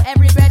enough to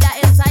every brother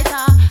inside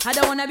her. I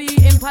don't wanna be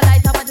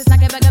impolite, but it's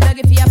like a beg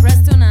if you press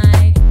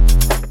tonight.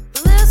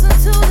 Listen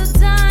to the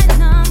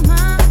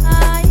dynamite.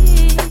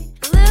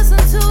 Listen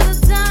to the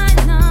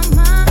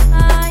dynamite.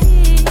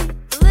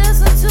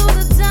 Listen to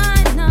the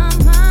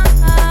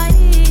dynamite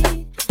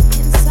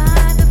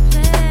inside the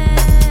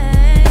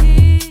place.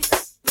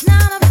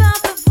 Not about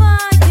the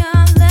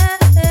violence,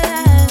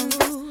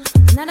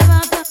 not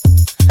about the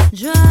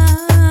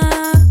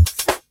drugs.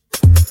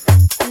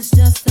 It's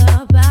just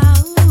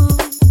about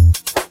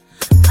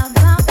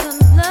the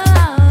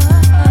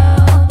love.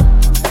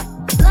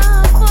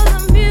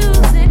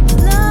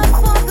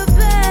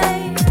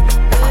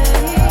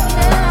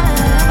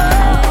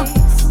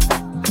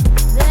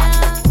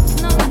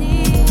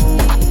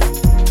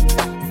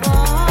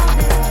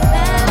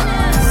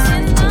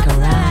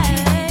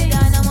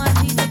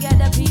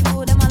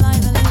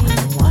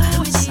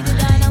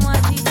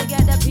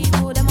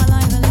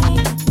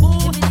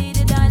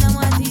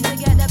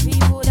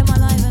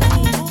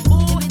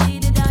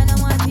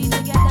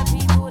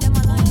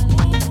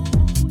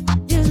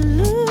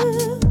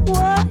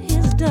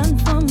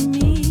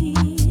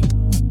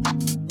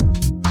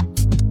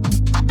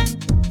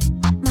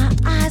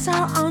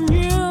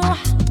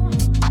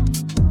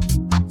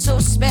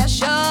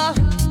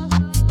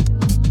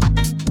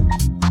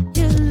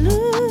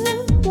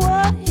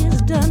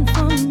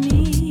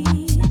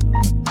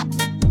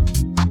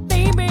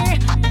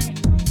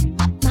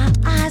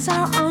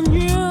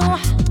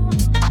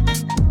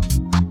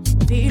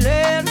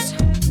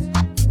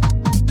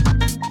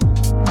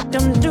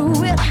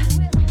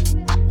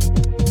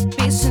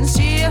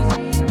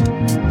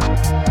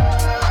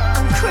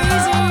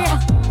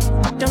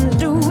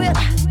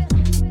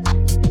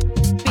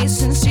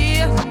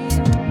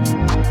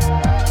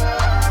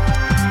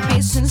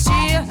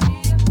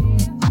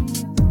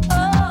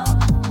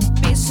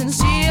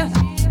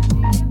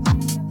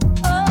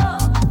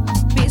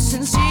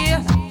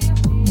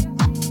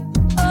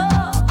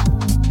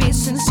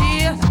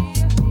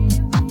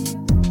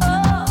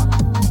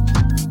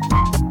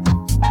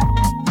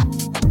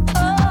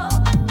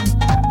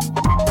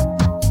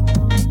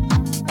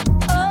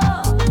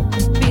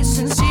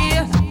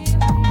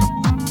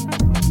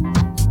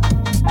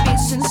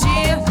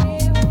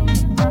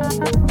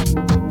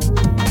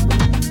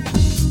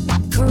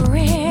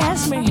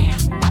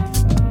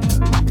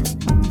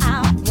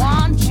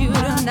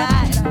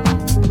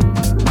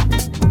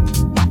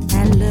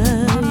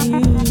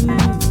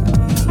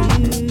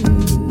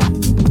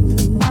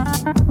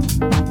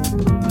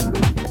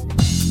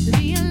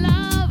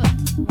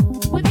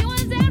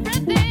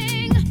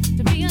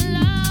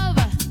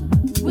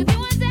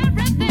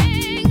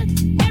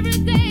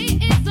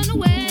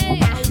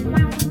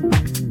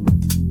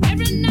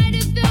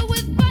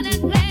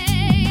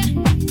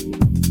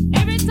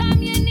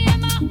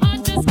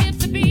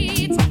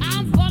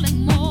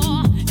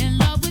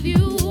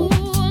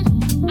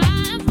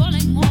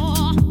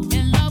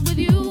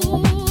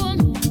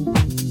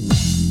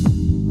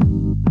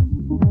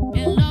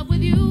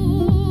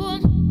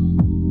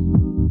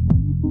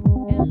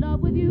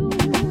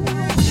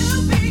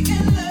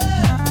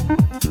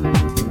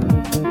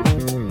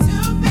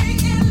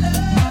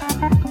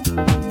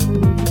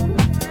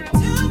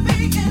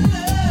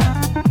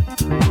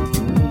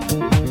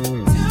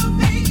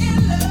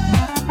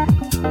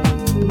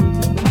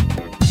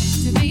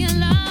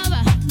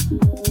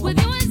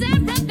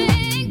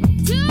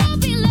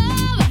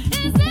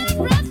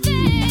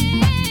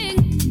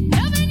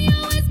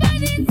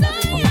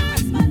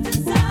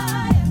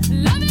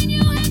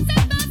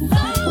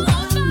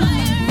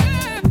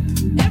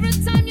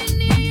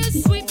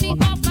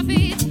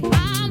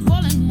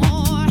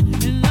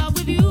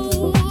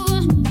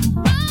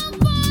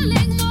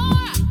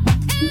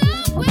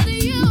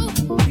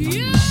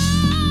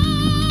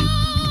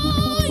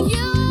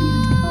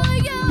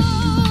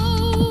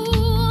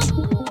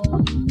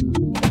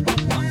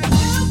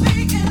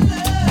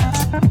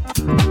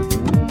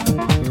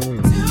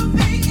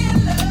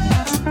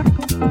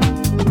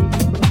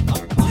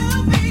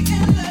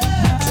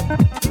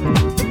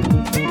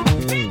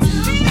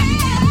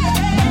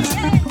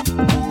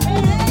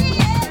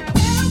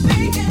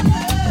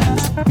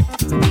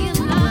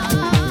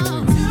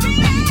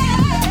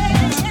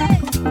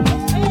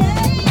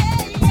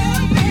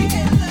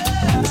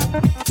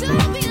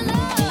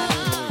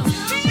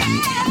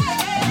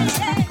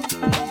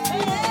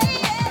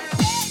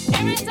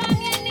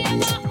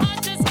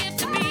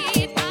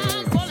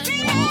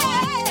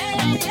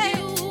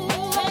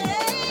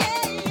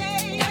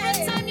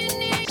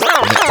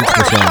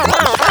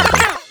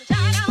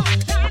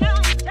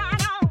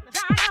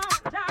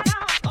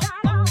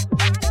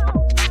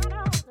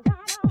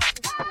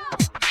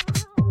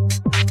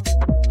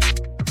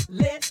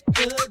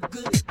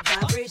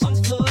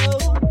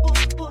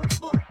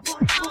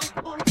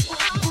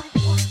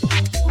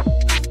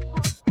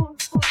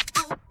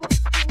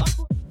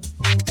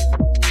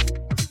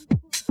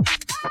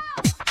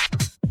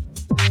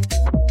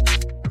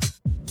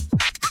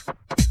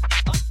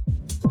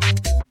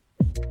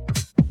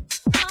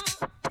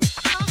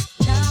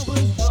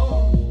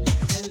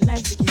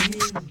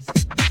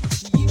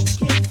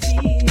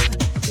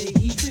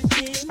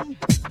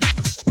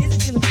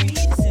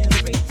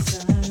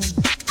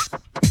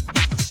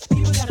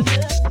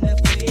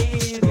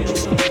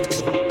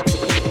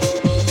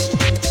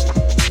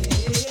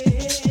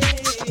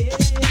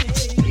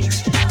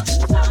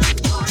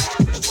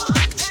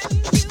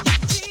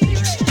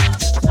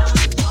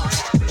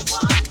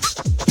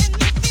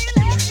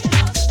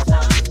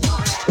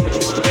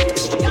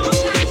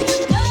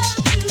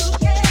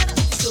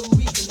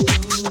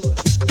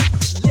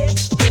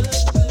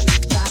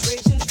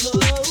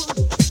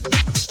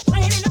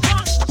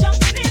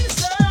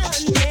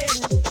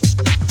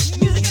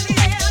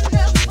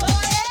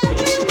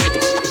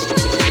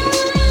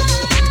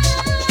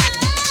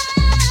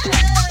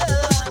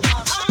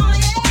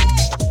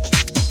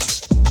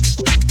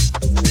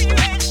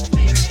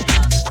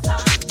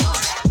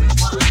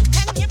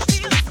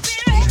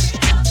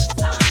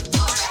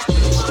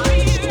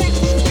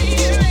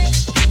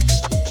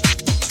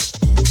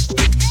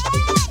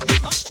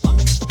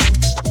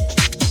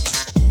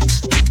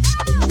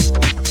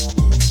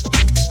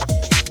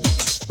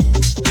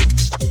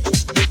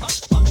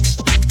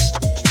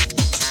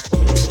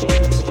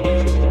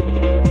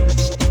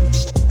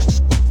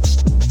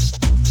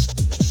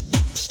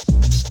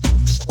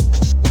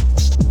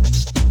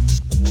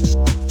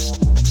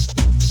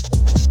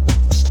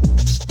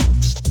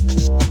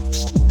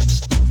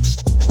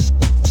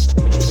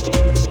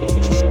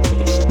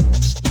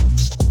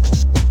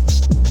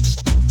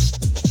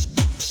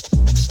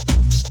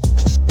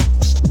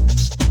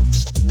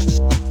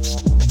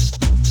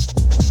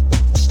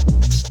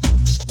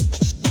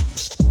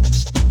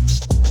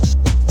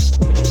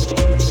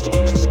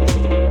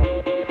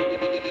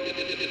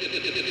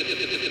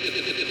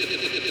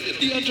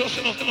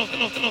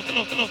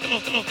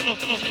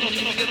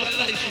 get a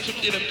license to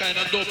play them kind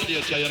of dope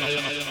plates, you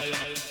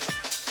know.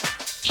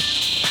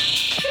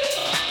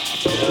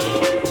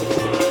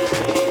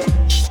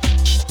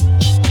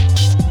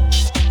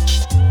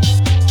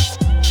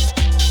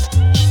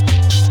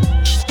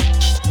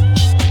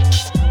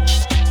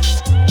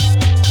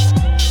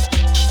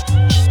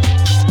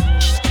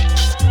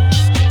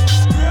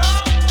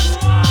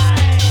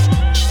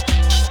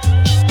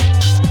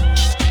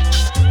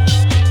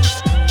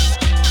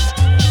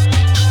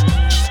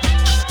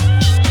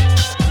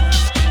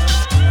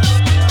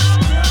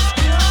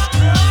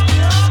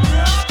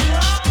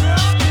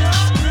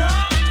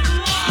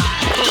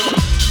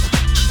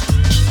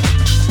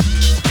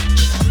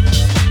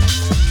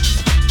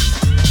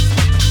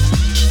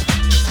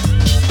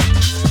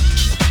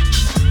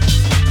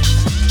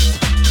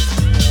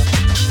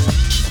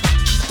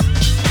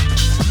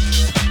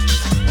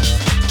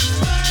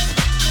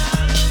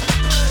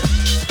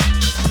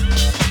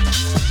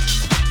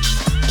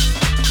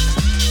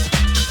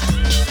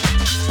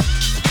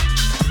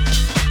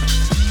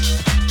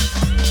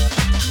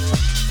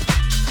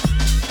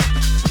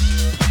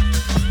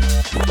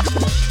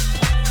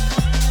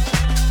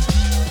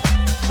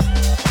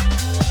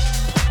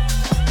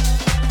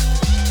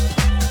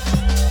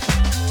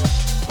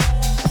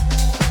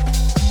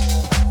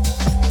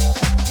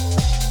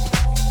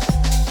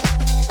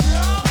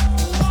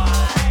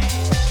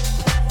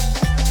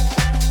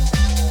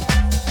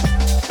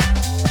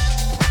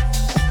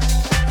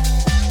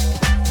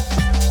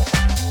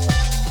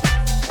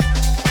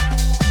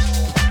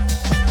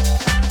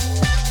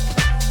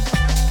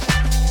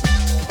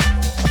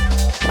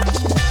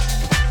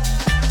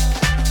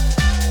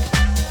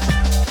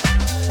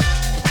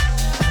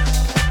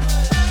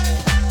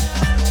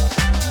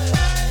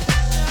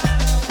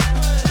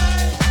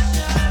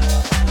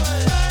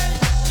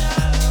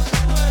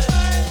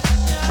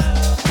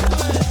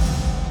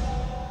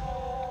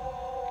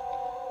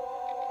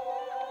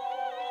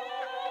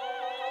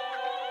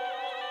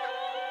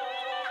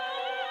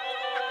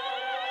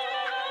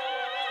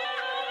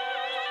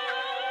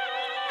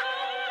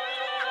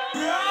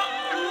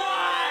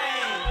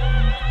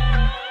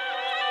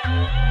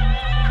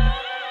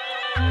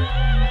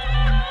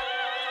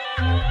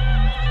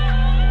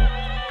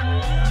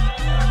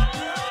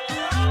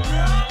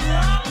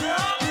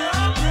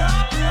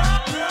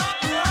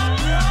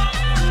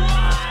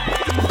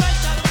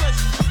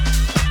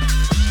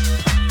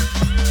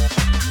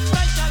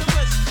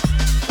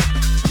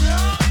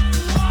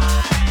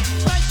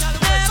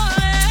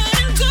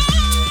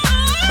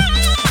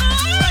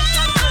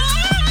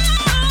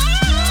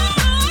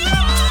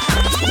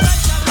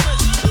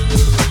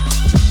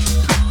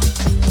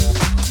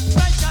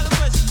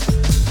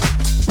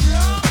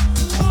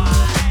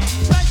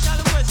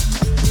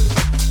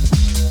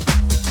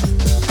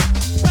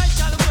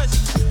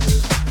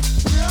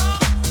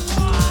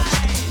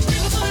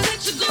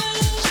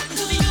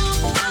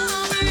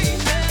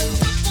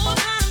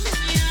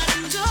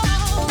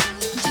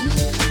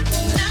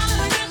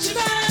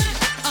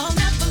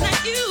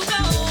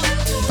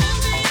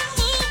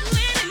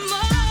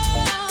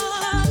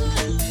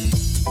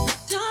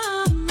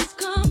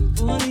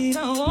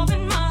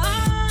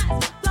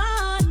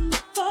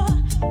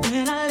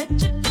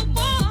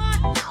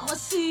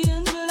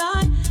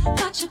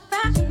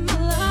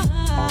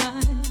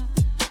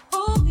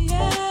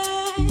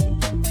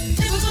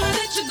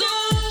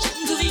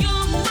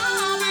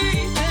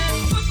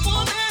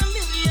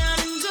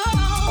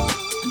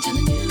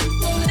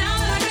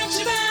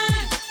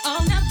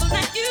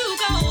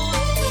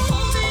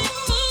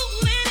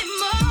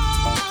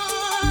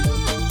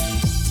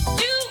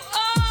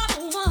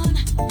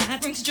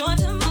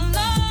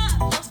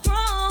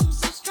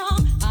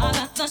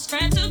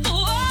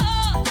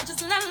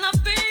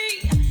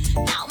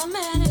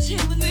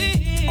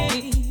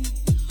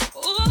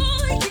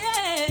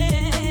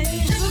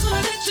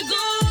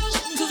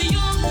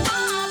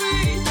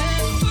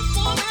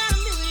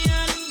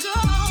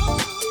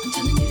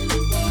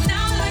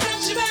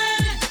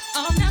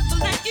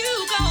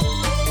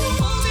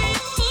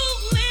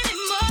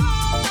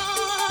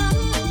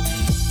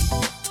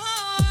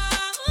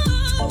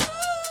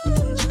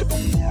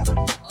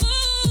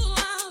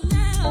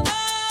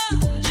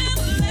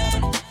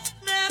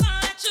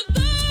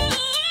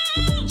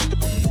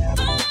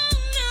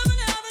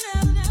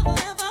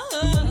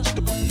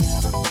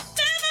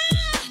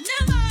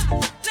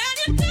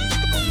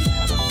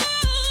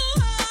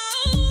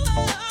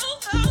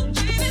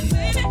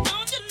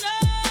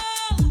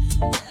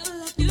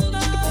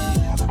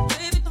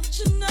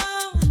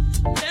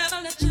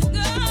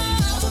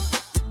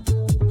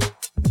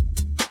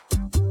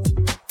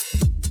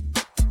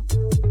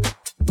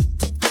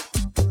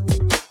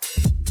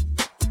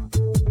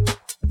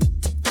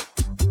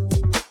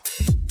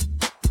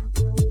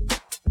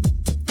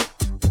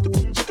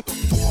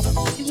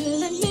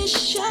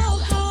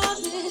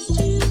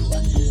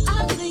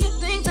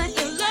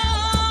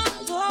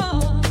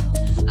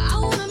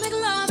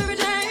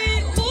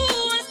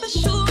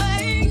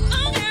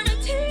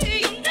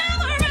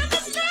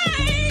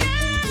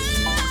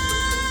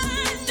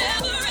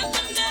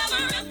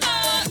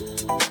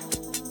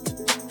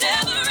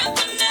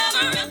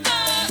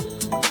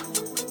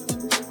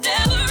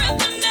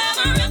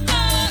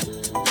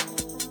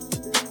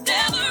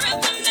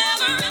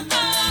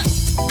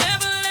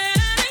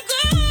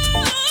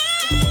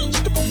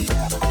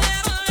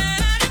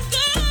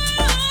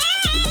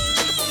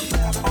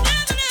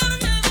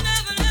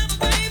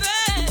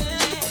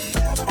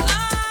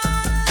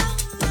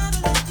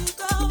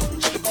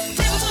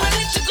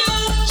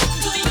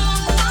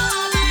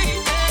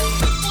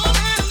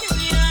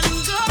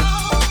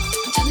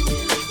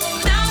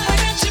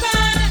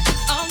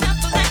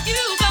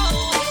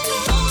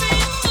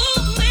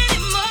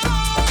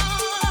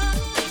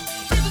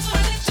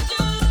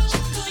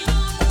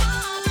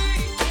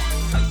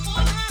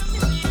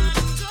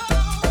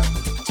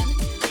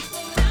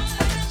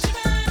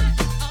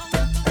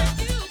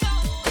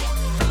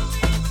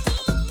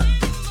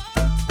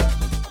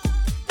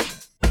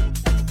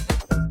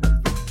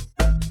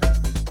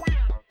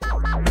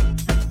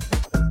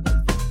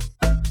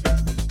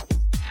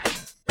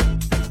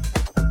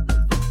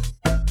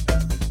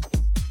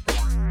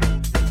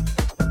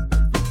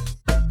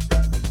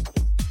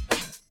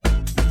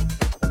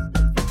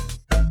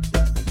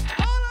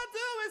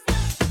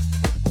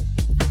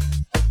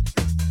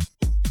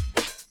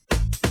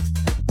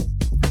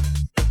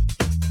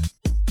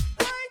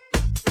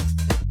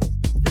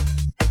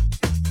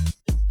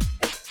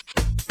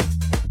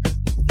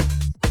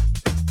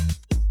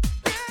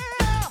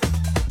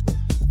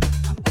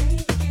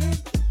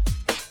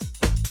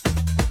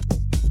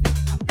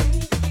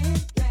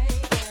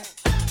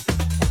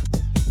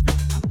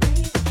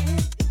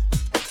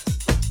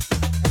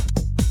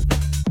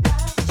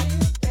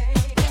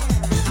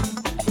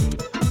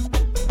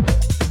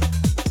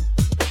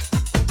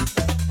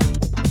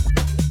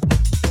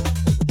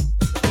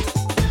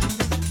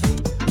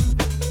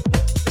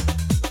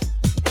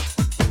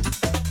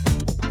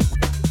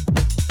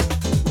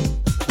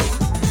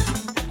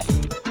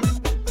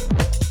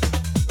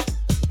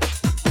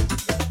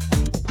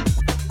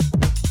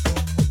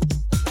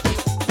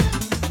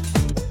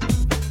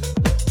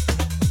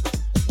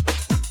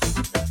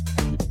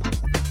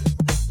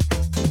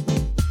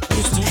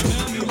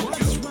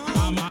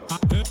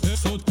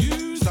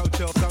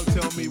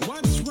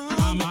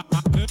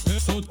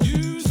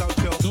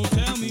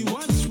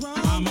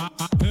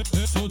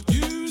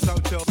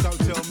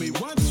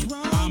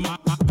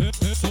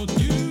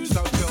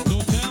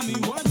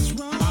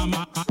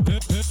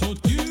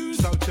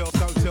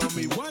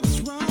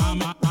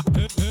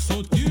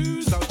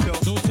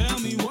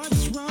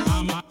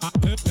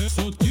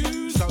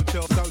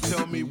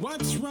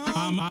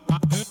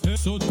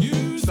 So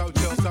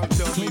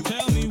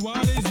tell me,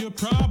 what is your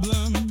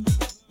problem?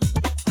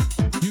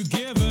 You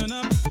given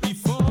up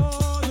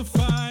before the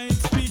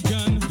fight's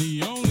begun.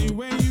 The only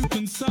way you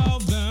can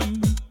solve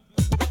them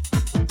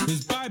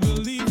is by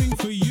believing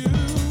for you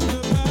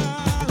the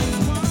battle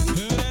is won.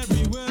 Heard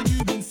every word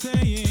you've been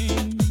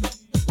saying.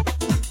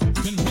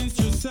 Convince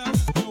yourself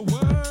your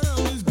world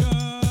is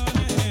gonna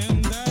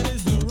end. That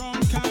is the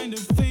wrong kind of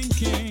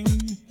thinking.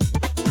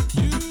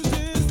 Use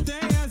this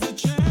day as a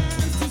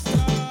chance to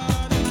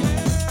start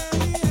again.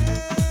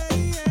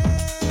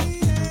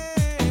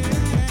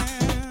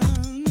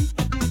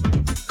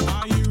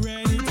 Are you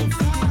ready to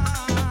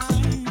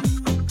fly?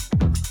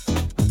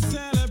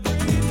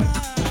 Celebrate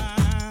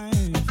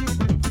life.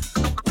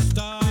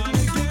 Start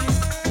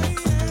again.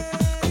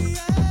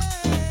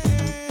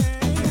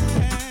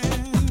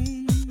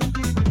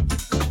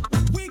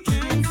 We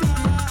can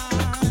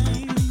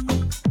fly.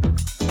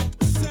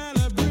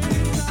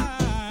 Celebrate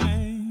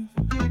life.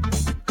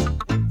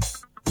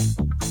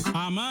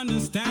 I'm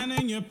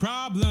understanding your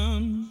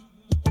problem.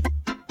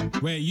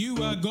 Where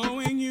you are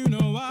going, you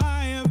know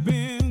I have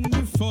been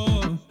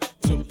before.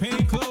 So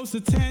pay close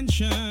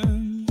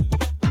attention.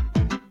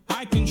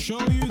 I can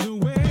show you the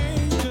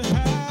way to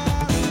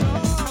have it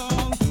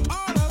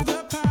all of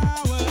the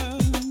power,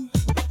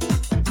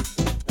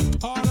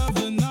 all of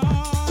the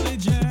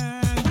knowledge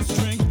and the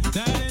strength.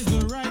 That is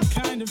the right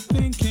kind of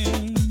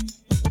thinking.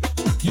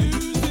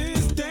 Use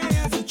this day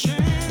as a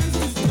chance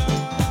to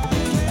start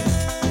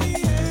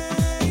again.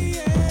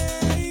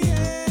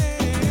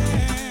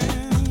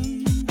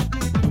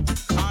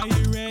 Are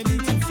you ready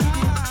to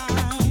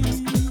fly?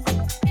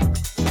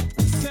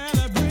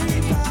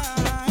 Celebrate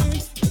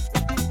life.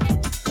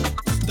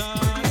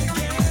 Start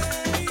again.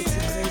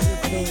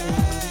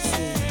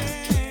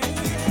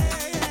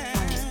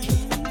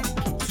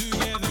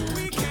 Together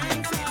we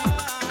can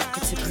fly.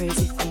 It's a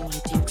crazy thing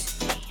you do to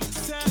me.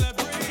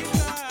 Celebrate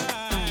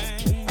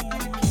life.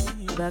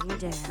 Bug me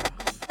down.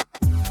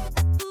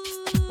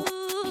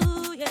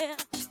 Ooh, yeah.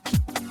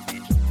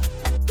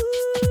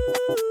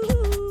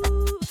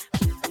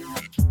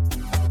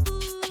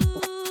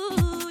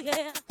 Ooh,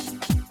 yeah.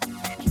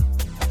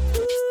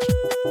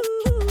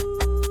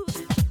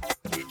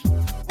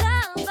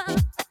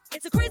 Love,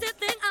 it's a crazy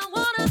thing I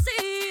wanna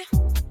see.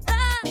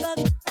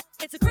 Love,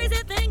 it's a crazy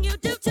thing you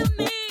do to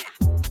me.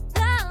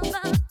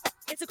 Love,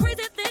 it's a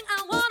crazy thing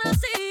I wanna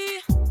see.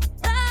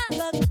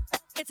 Love,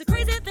 it's a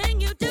crazy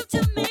thing you do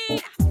to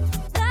me.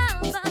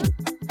 Love,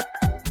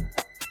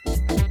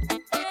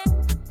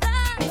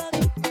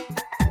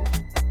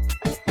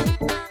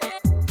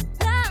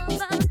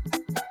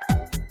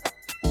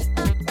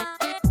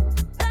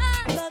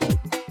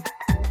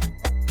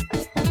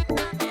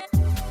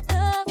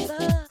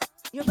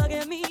 you're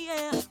bugging me,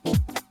 yeah.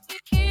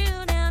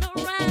 In and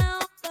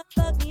around,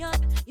 bug me up,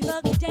 you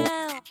bug me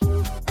down.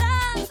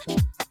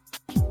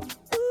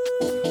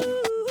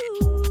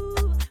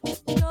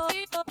 Love,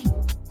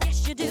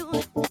 yes you do.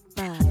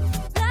 Love,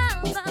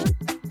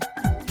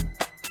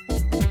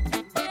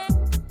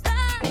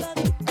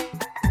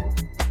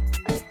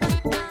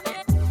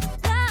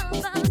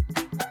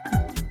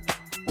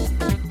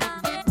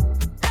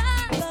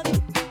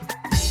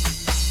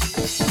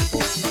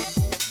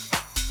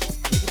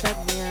 You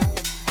bug me up.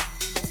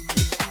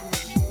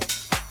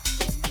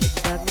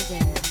 Bug me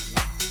down.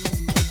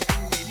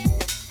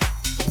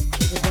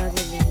 You're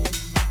bugging me.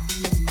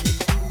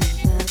 Bug me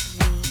in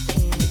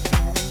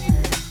and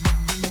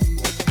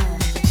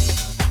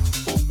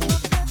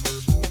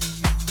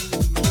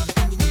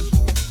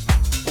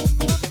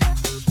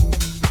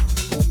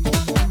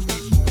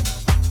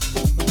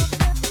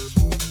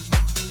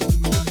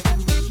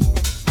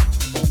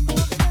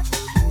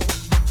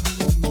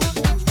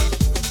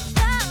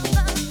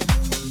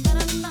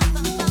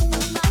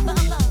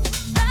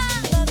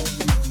around.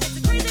 it's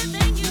a crazy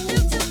thing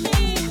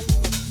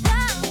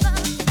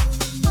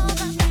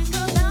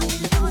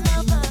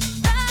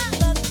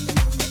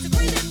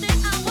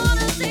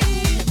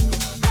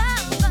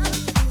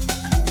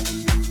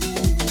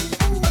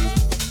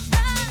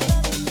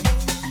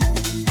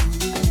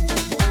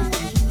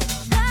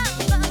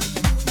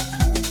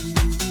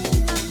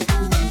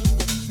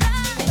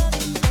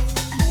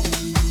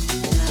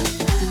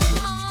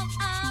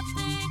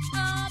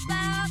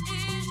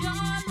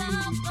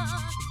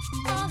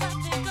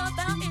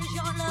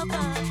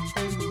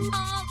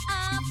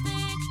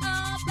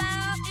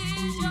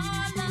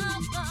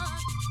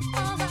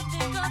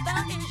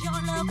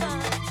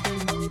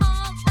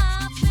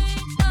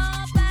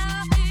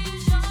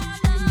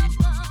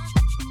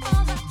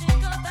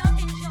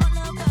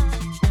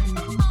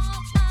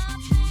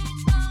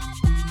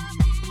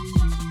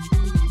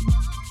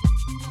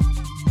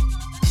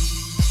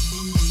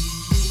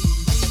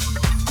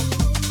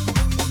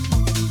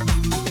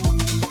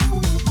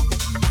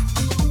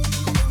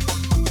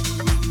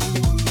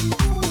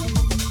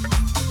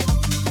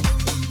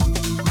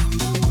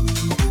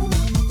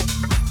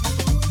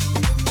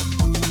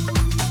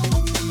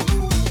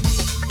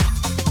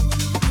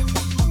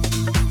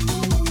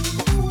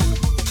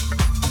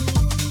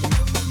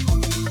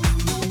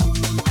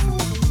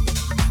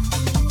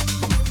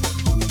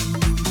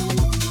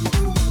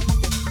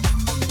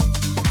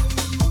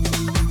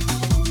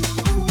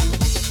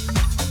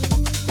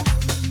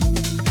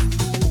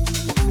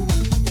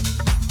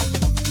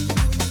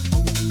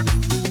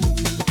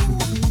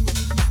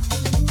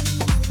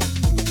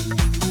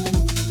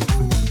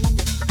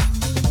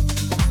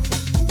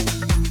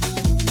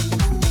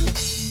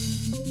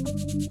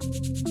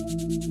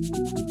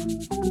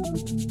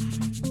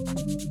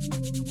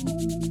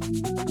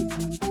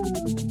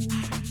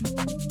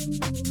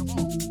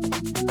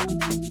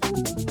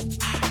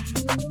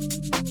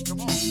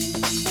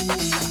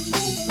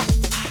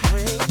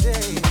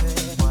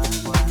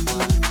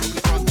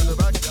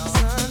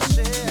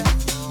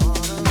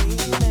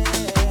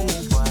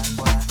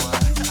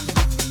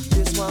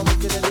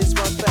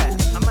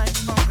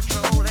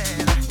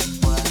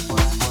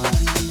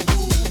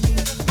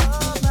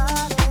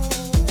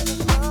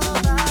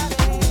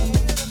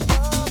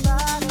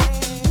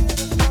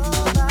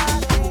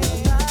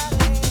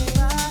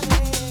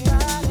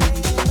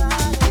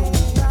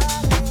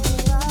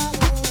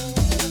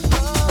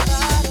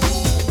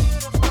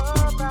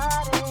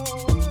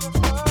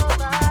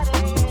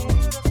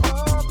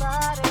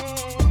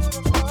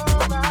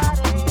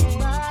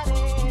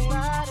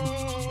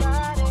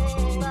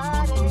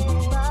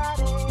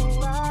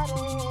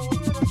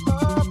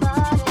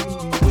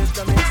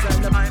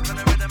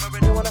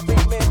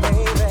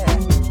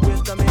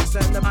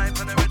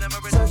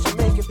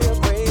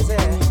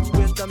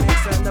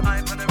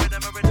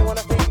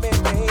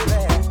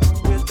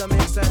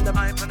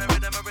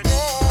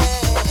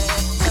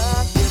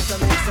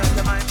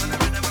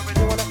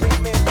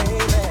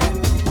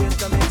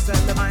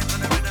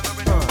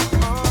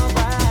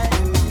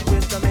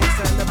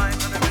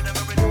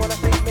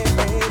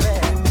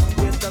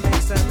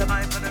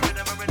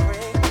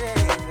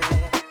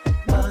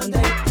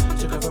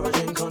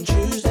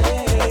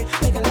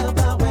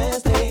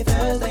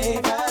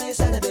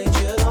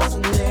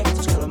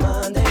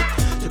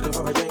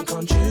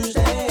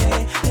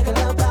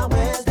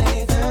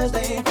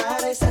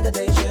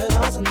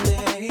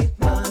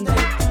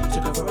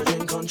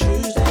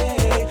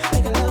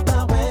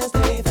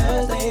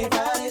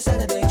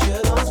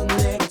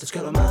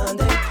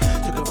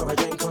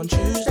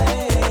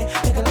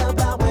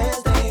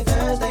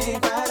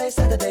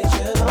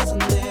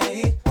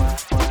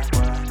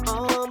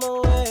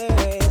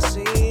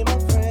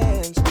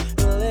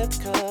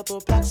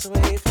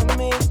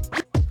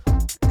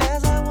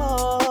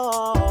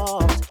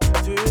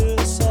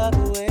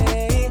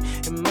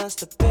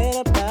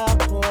about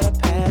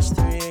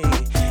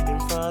 3:15 in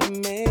front of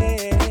me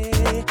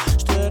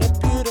stood a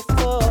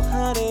beautiful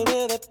honey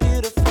with a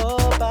beautiful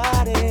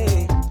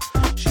body.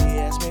 She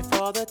asked me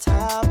for the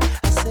time.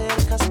 I said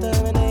a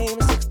customary name,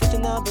 a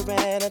 6-digit number,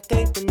 and a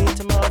date with me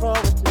tomorrow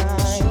at 9.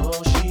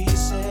 So she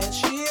said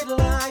she'd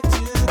like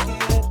to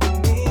get with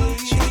me.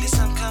 She needed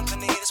some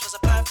company. This was a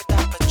perfect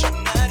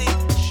opportunity.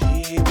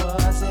 She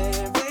was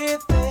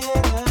everything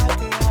a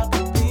girl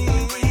could be.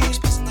 Rich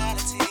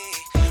personality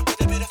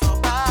with a beautiful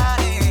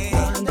body.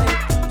 Monday,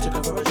 took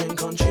her for a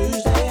drink on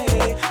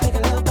Tuesday.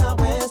 Making love by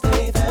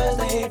Wednesday,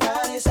 Thursday,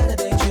 Friday,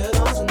 Saturday, chilled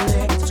on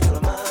Sunday. To school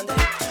on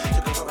Monday,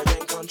 took her for a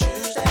drink on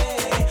Tuesday.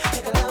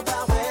 Making love by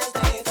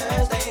Wednesday,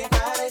 Thursday,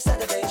 Friday,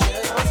 Saturday,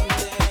 chilled on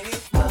Sunday.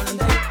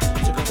 Monday,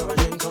 took her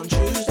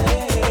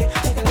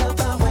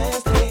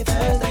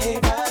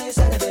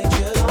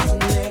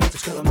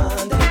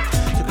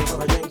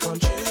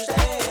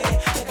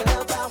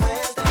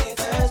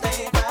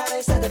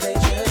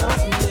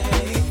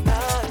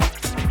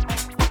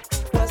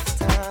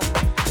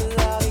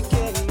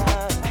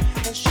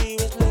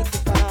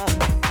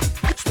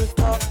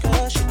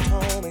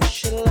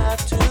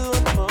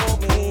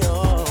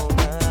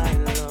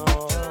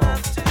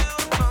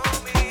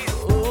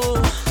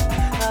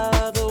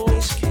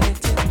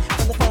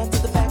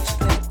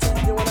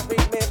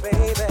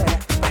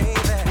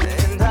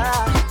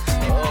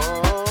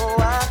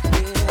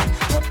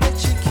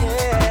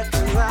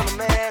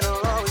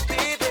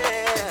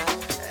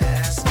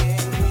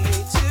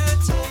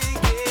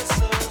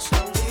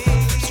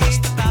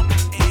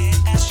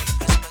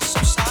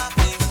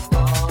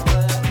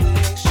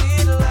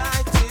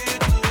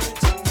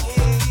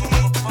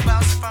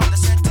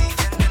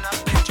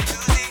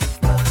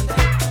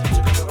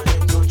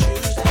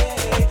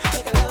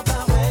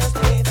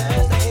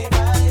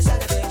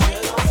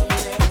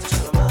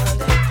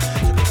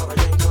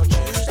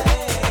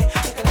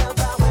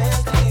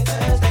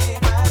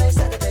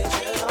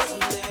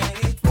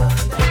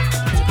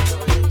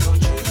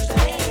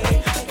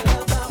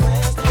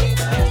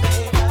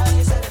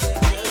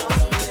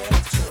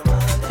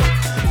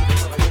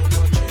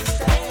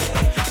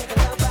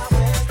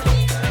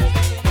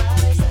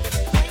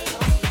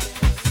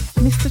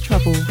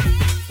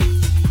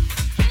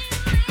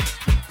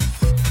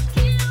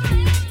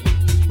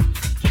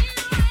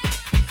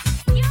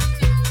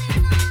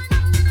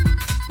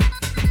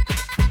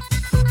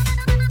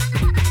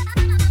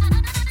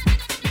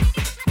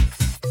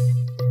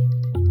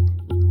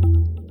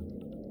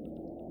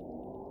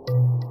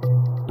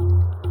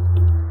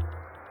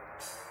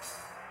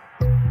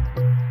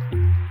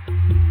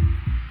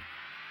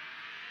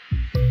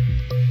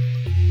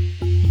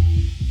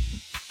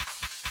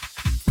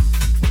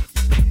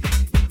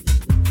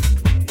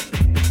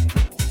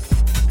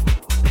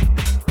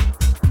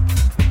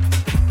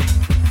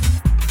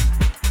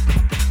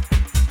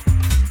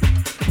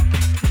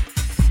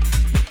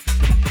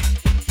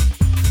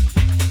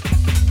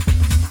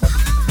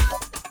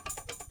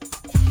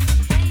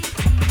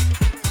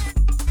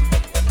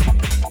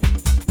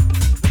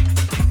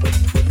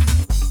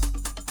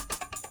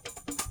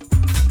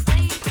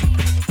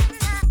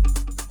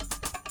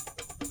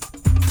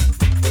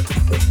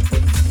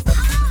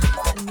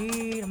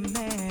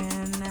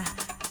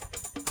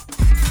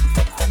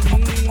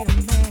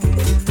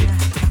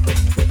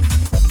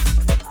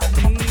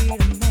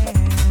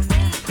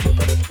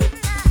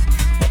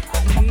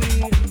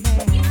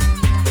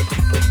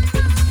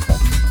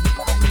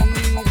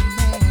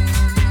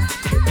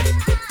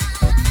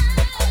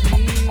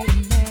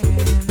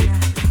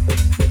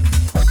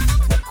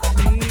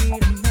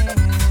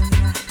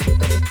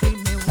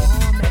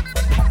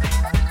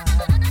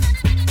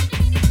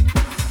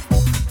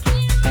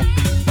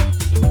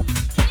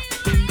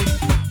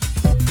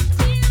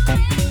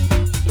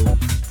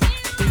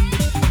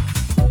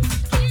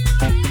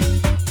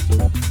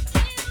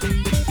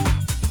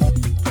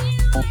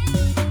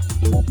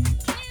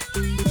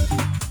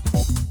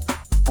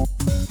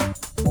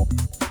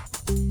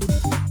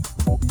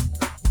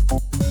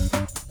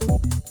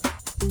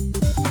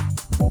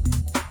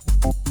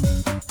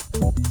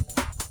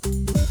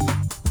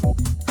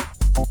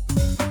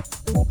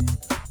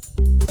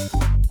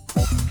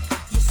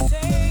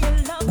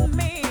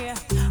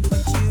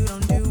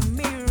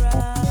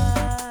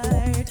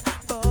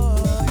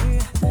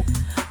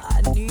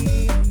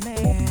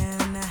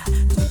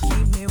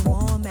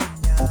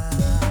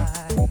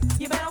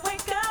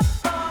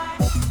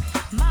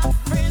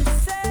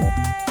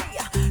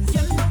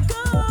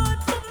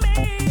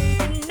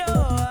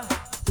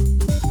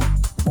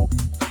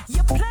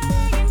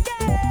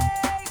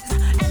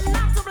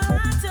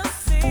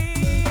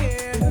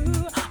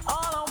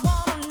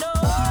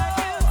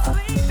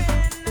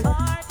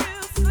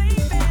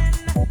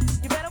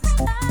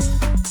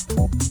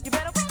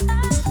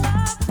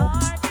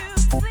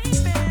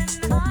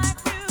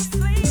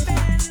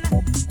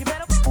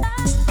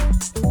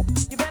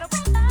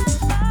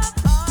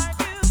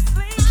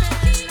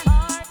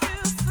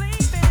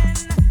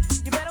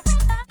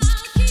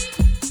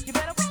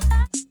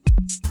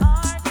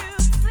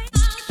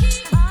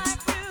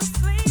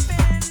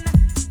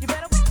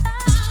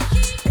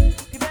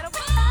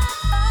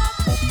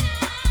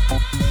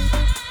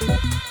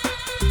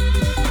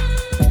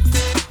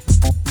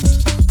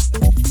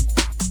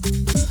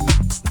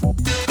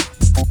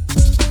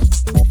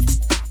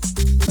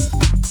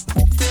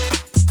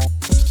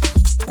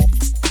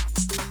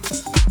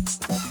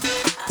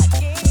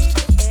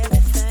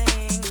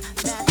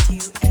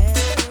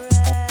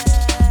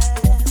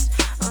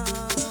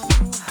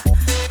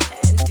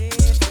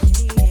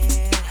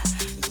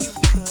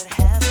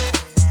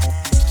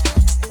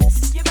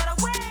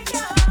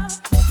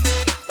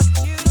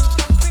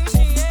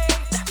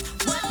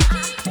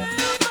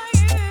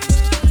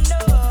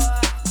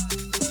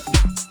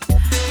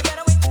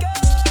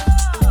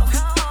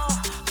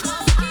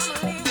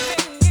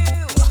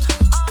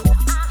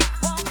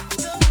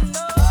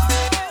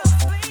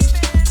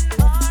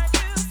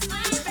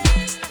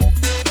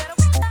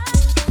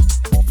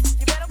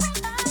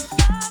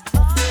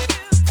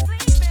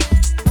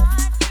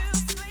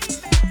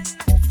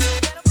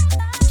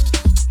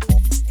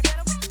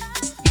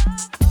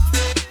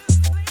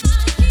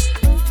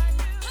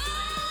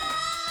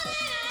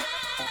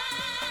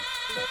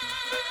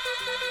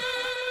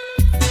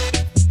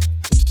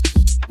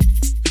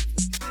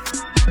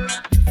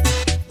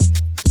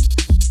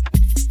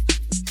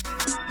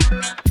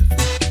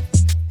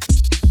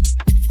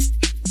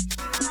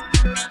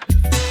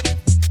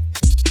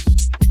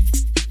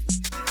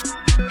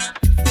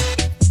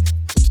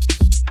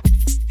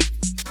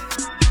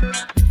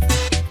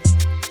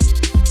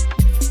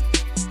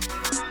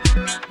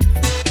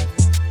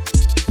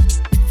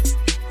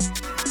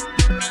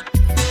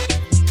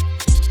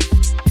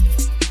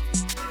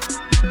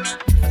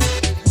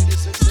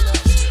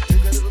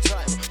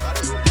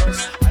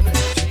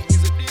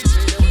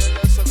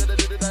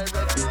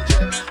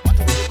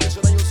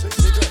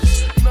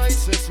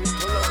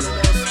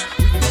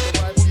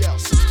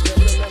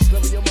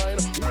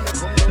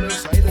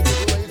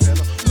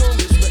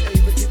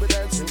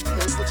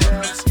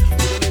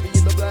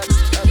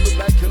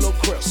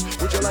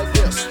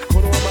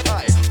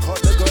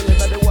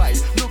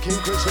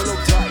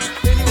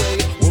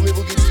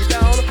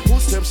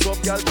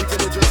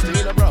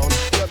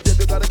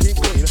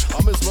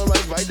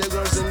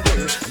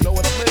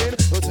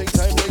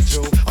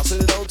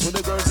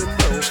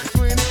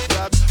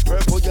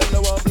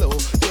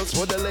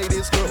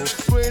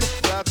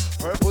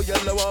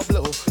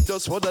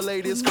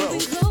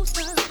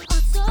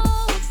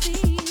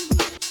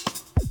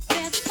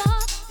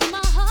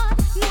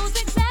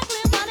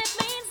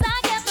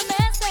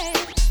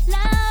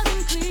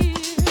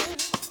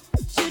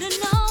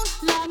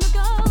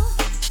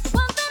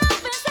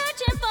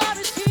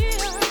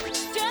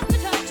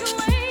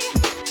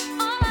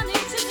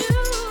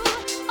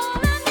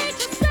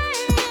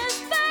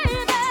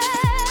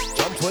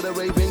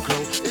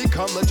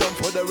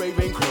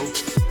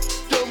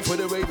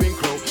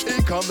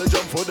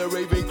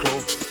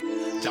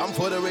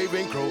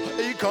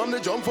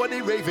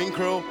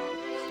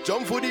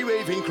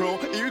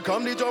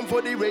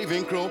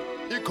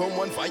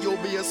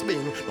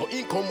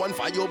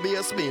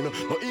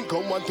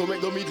To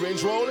make the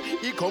mid-range roll,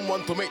 he come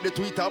one to make the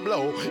tweeter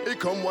blow. He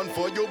come one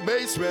for your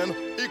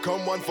bassman, he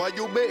come one for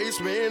your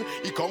bassman.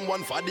 He come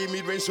one for the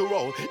mid-range to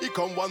roll. He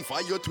come one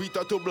for your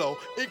tweeter to blow.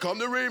 He come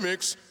the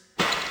remix.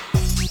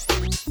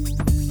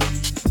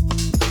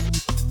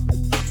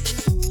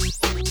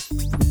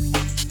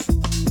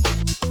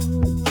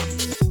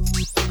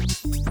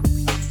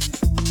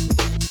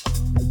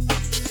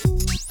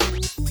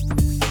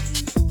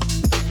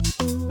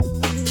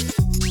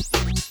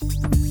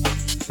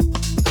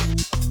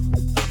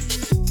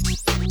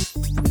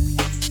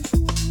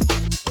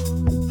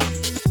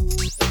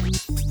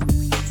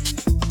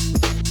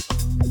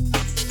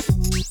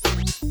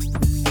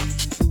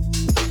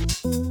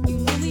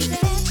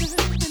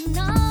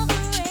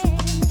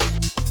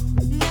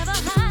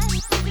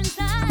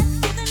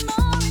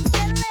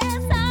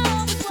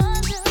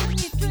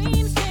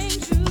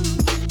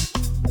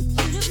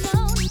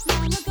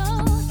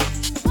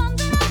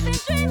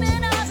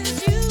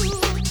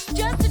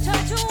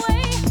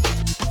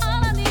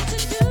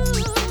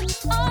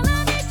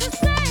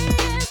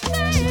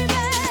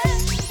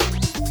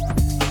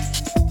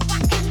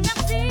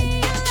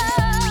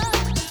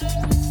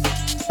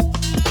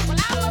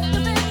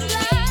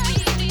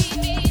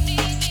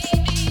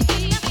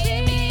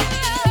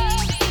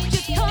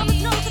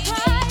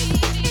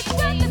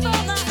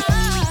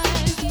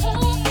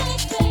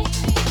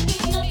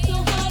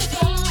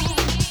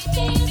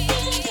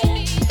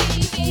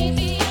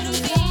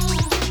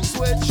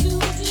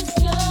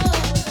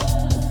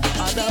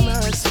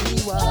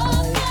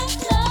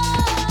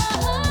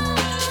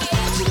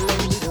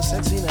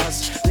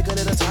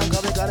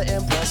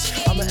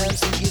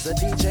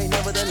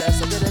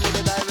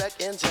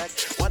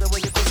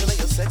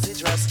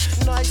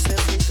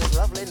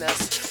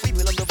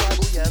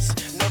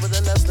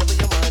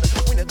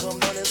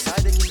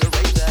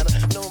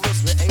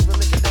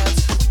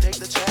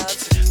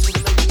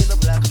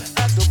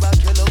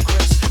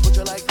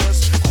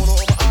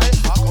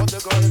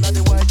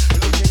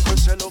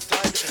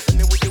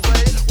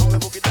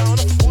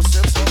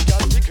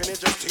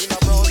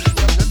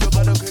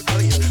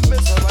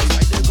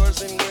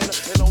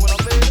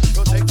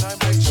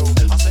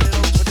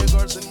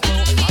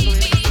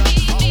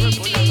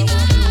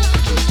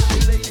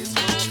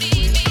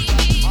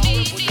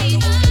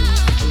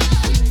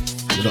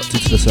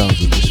 The sounds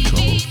of Mr.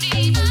 Trouble.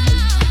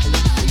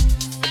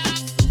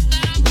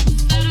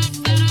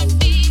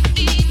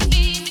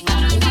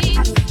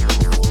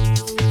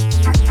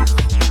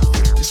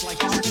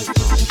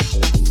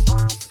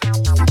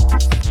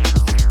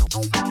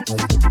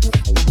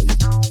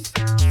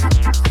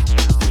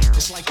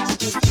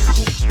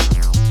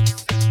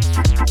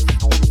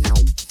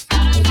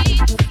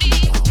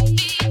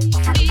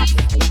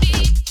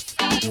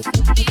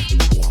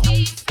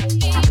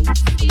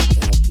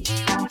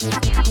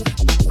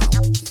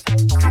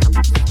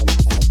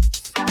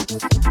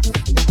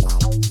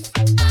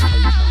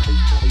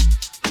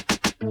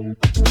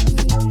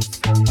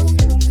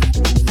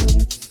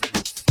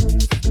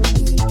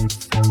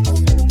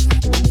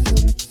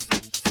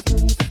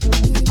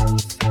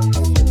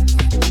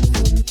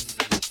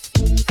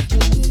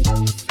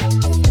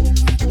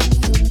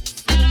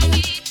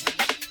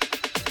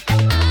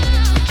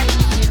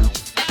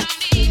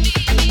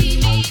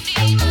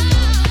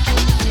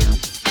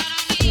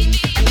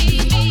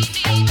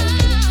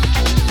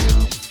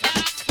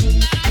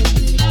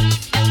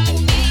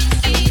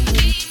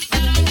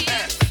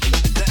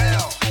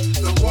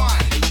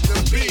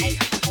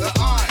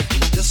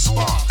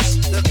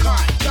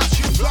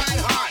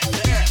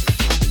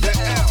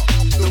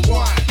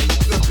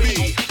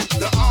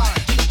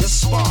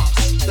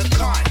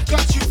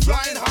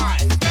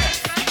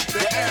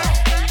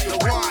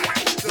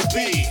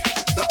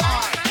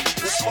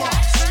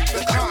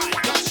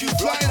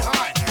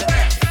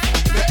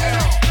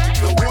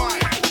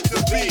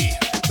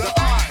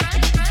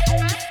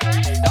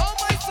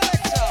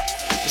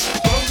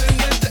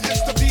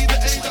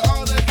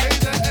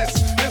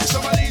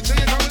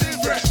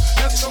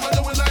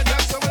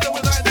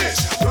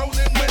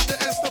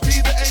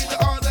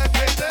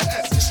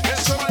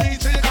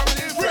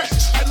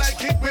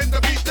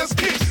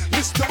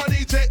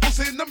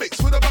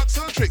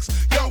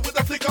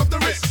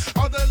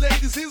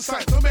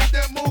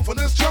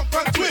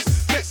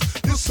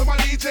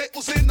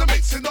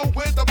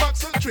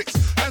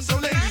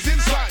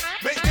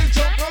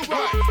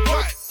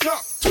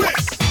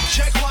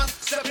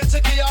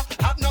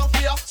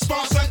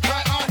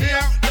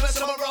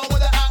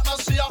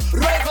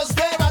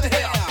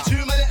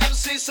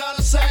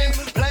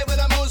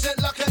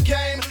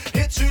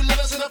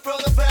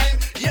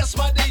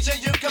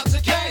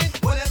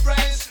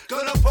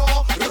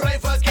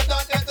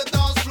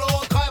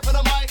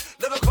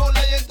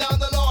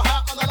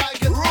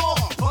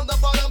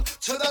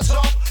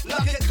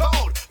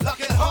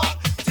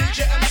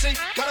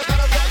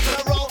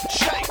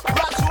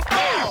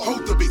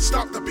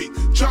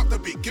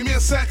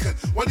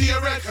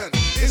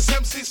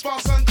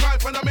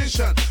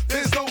 sensation.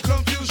 There's no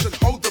confusion.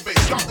 Hold the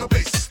bass, start the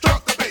bass,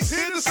 start the bass.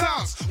 Hear the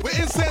sounds,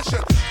 we're in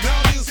session.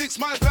 Now music's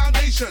my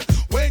foundation.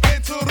 We're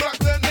going to rock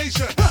the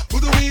nation.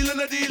 With the wheel and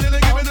the deal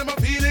and giving them a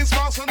feeling.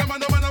 Smiles on them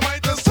and the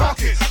mic just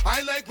talking.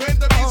 I like when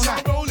the beats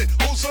are rolling.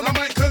 Also the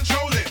mic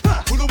control it.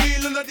 With the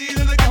wheel and the deal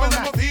and giving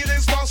them a feeling.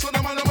 Smiles on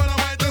them and the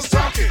mic just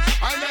talking.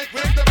 I like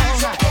when the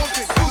beats are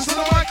rolling. Also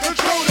the mic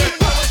control it.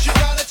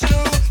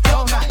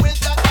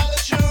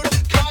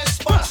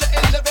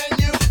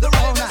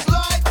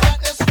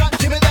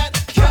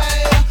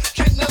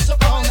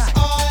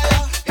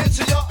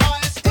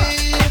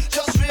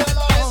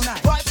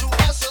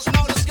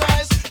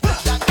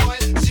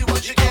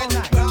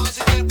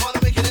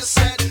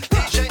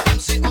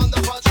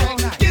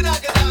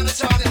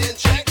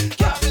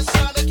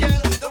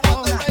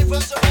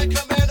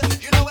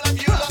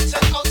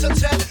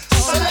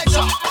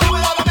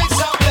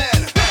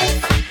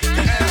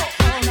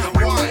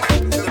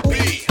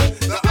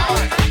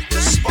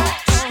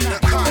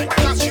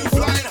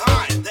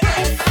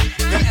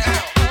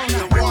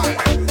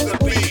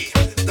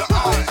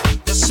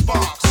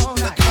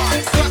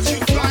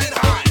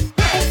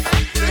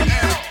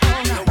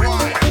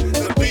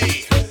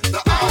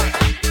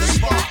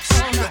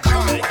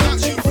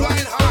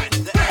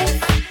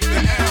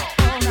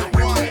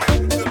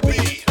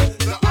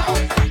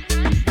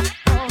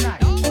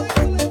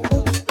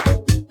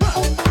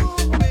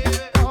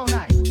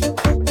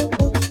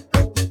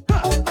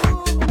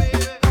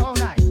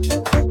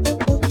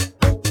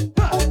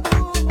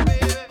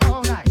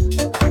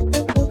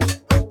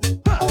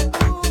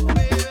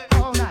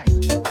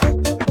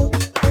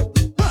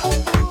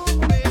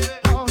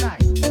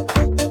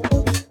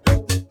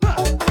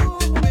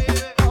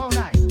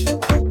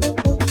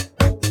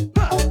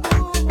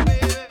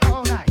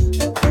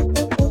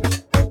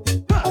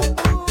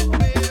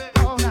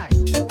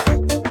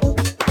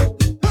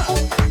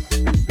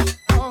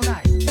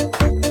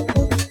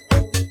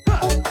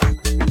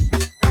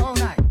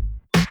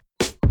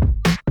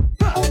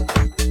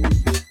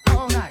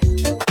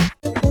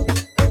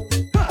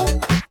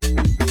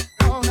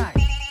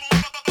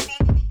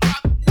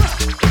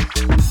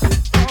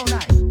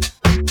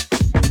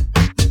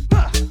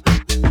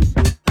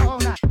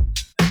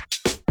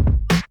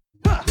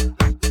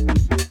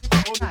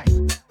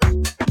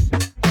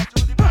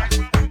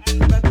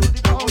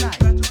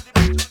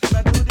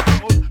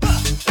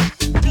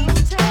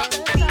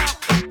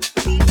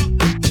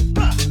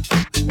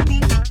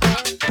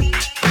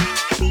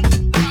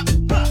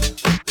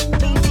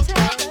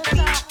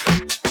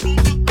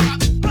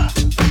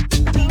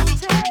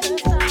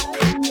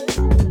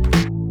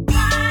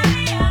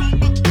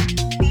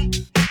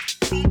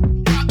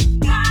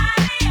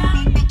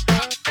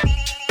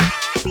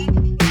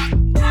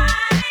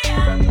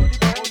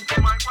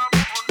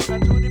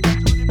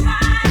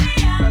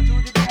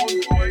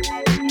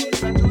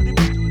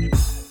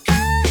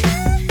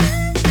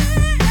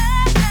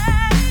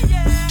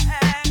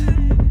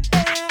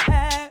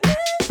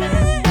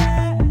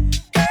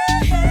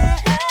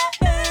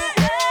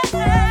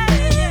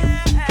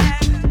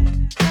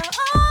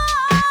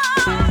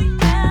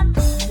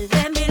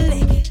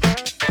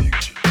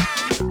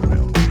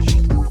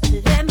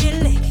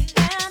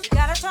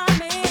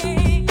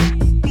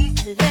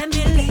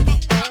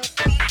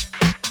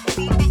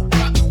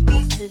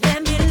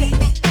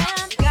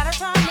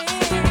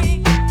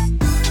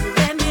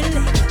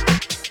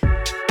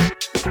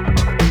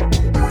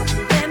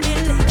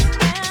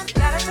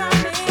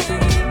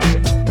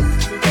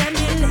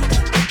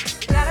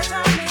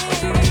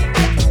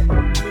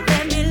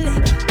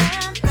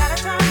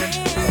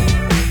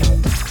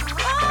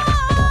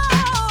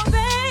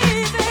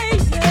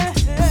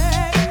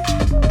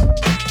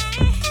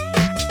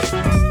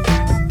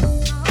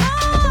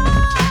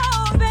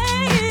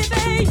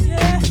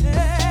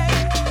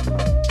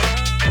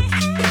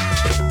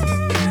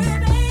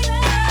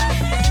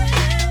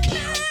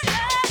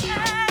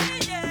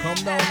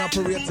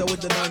 Operator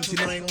with the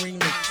 99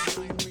 remix.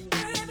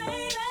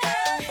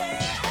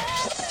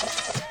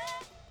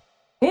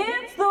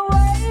 It's the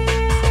way,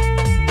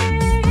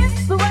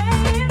 it's the way,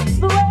 it's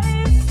the way,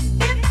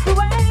 it's the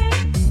way,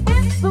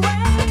 it's the way,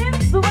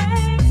 it's the way,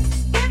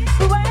 it's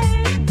the way,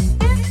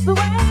 it's the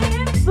way,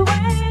 it's the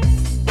way,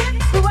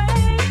 it's the way,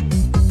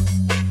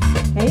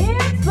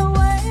 it's the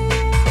way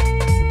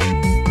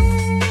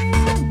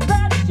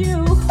that you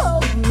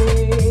hold me,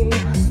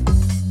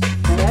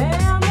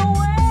 and the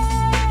way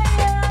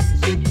that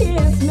you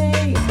kiss me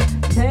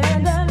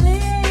tenderly.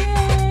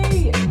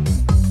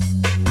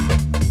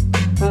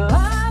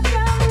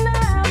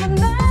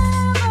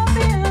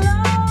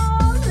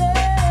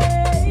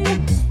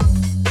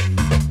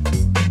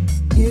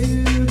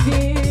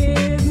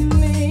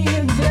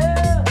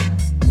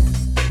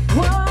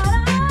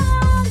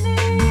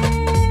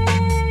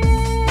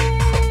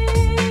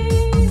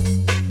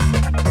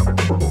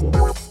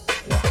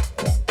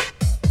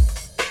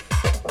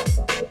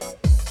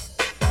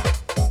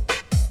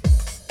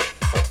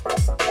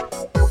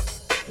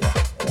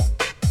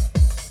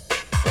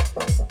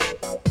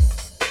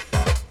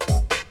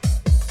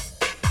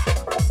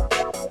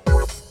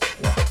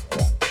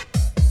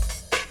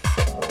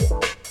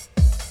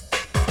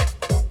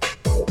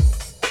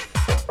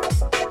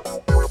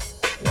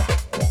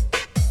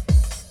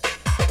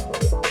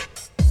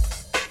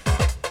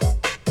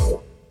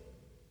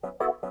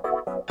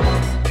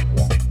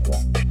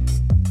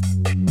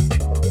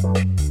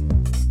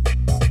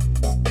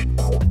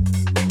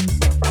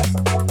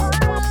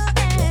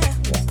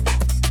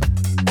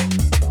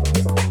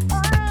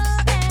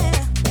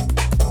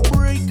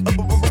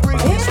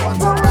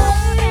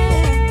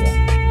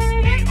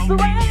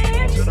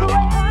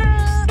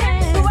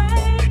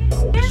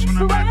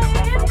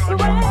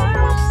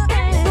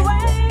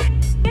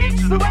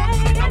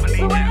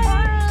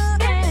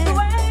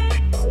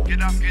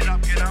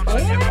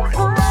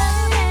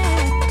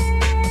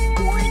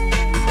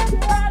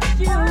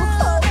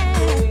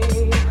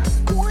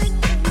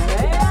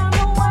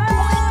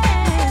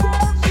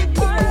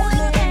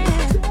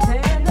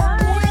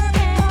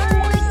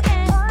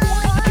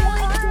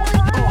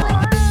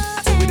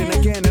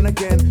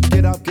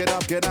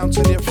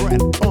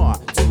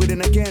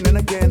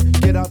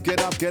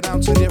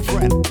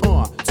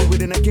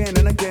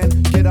 and again.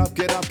 Get up,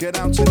 get up, get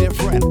down, tell your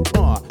friend.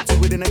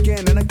 Do it and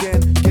again and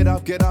again. Get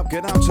up, get up,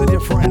 get down, tell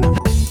your friend.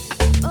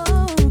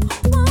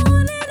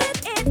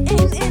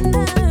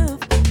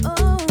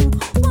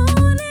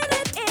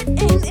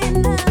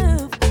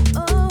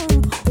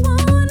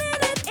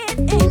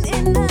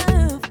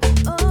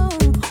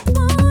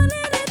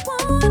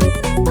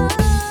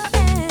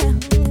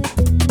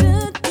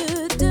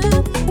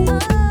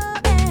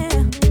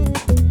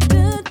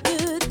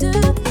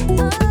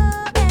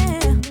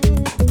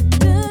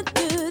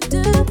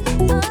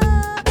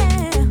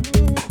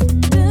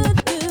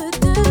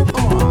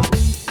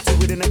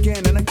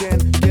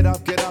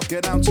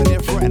 Get down to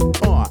your friend.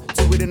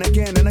 Do it and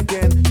again and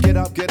again. Get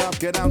up, get up,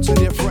 get down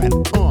to your friend.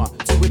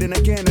 Do it and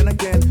again and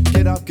again.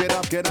 Get up, get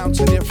up, get down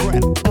to your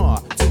friend.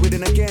 Do it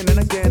and again and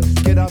again.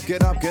 Get up,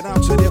 get up, get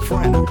down to your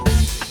friend.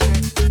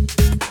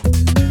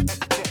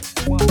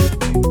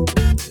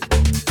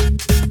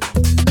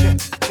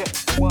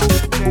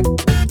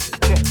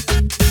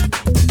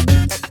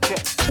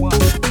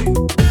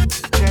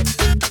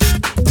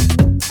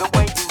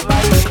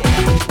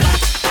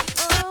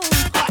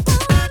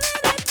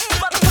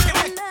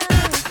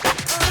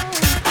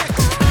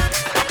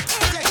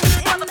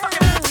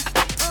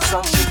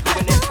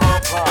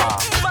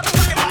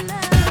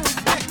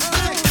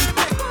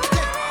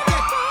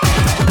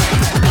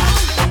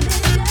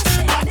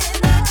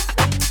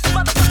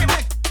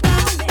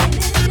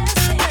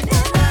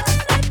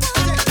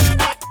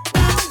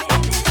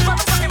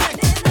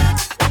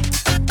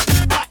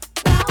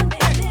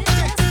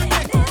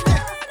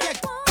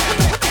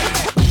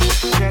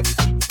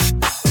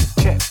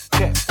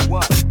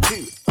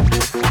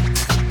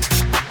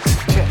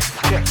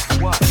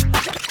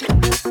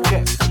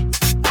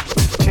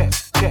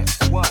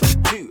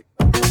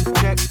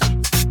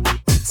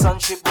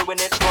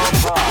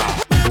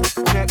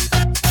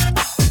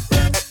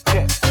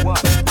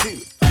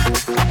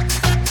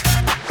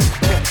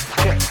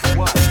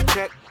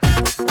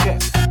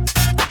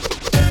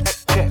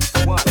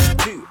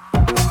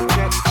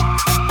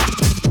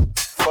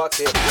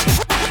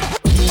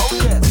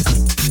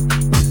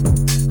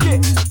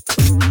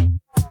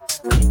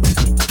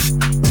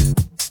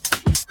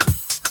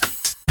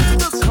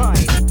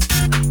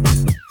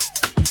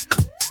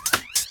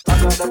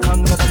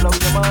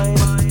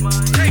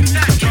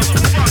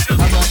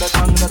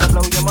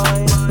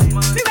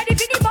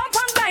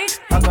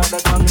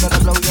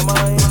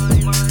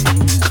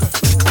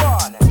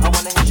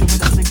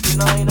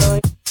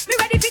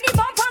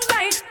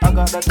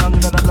 Got that tongue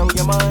that'll blow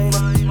your mind.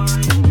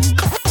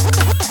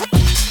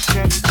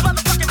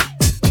 Check.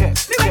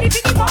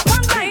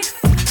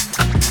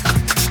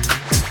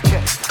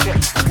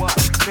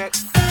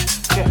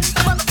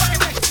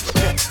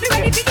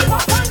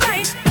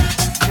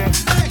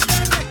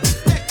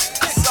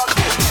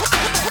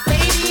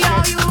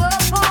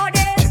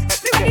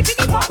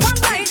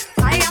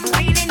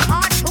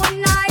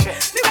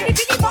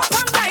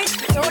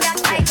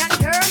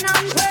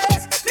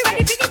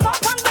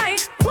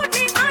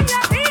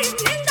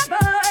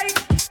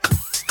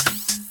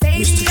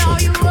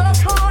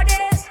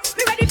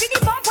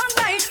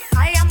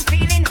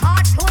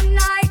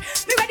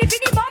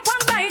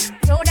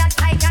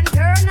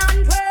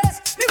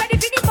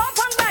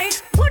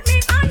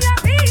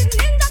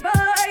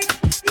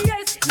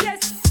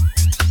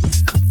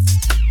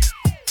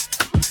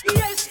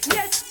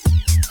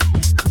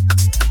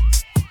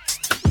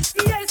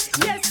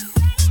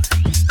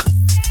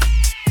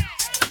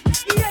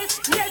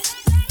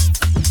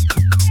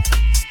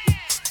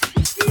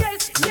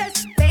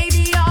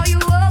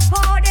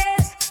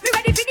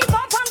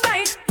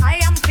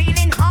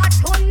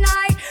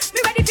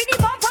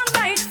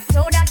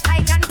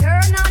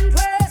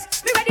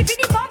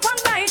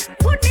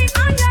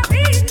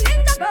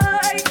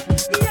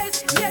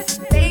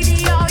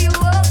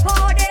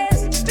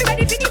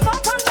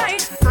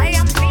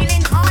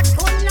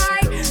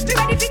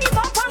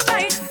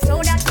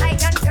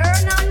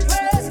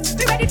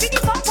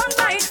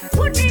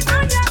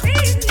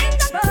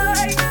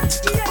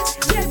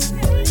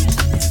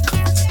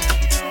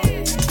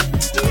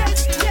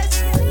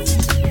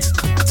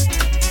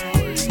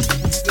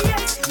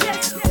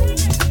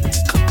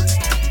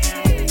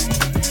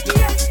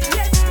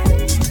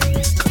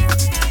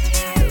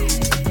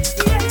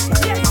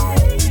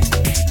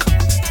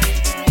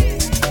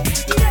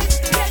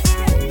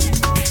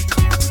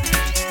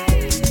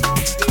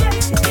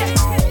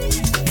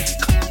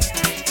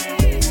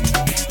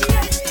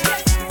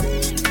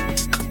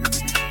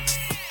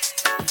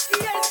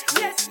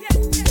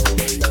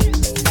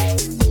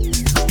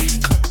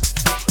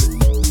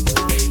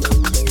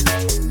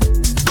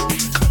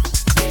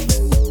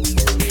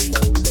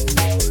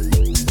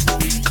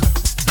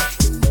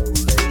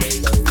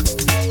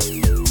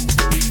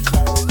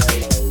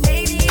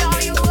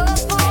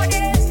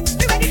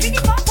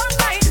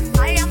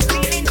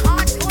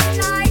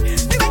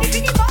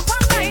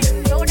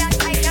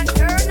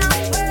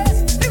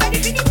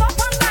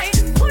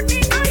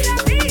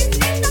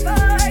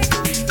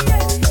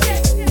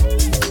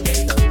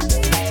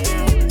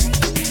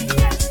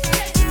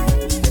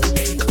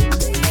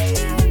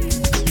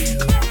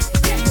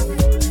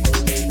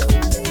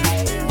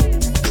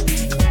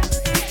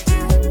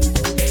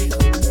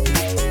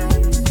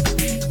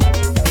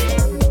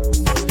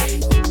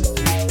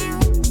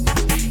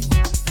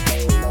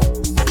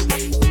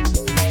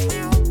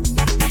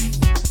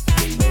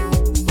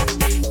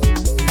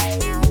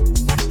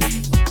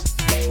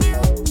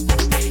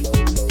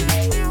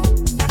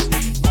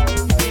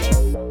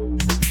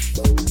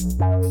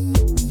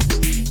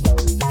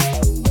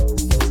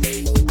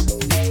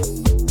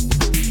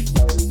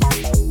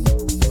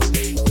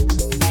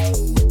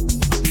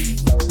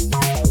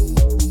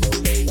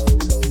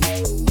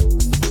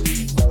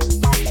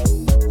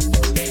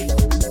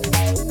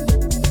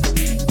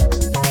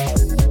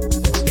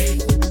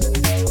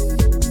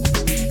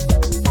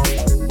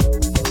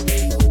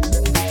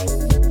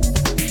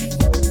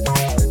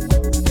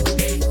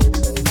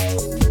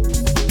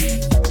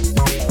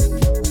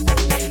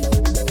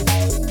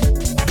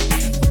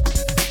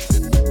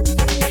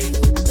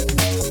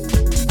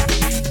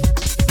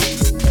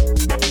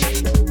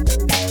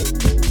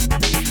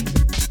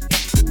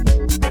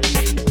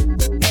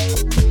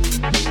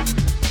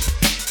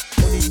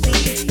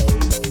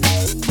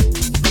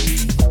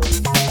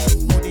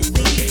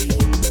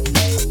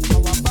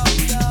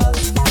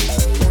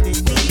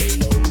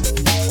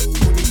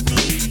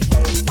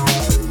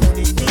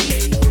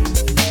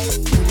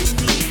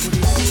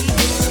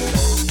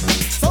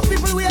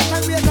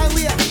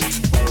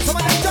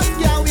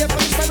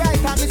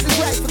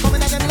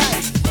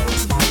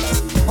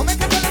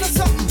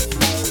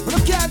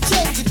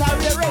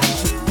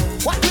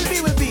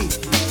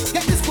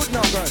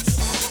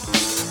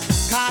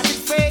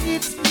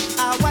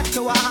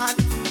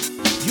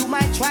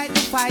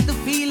 fight the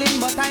feeling,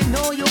 but I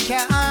know you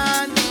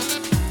can't.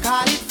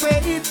 Call it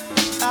fate,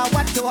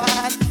 what you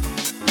want.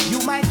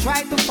 You might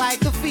try to fight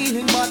the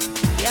feeling, but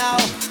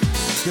yo,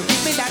 you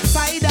give me that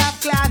side of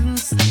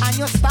glance, and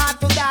you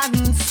start to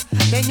dance.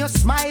 Then you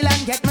smile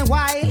and get me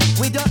wild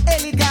with your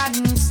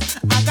elegance.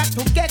 I got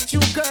to get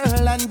you,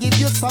 girl, and give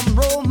you some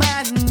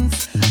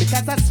romance.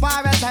 Because as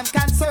far as I'm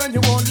concerned,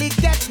 you only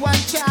get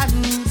one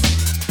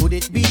chance. Could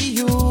it be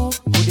you?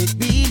 Could it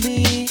be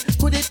me?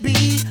 Could it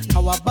be?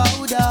 How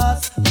about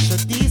us? We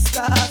should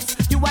discuss,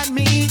 you and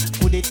me.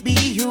 Could it be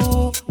you?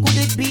 Could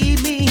it be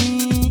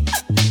me?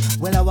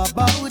 Well, how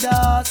about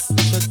us?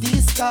 We should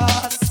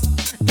discuss.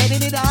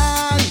 Getting it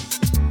on,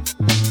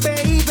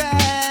 baby.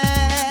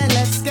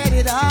 Let's get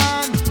it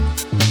on,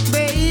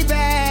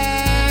 baby.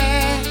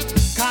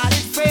 Call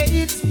it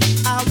fate,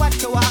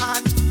 what you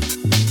want.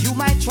 You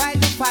might try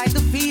to fight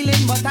the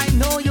feeling, but I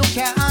know you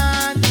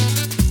can't.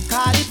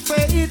 Call it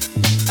fate,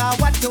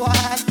 what you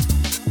want.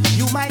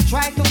 You might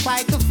try to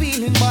fight the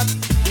feeling, but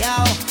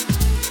yo,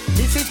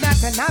 this is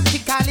not an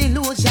optical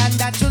illusion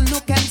that you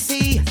look and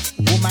see.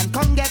 Woman,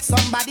 come get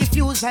somebody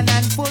fusion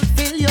and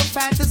fulfill your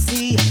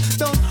fantasy.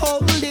 Don't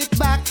hold it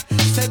back,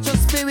 set your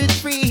spirit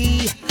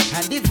free,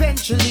 and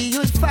eventually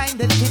you'll find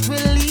that it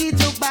will lead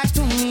you back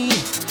to me.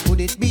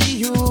 Could it be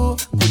you?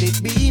 Could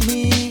it be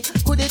me?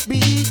 Could it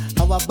be?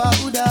 How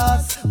about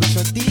us? We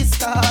should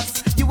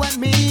discuss, you and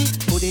me.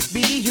 Could it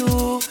be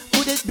you?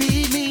 Could it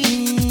be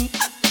me?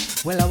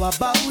 Well, how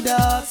about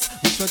us?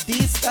 We should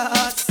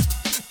discuss.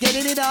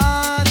 Getting it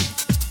on,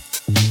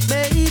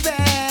 baby.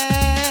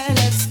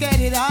 Let's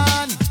get it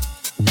on,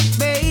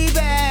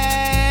 baby.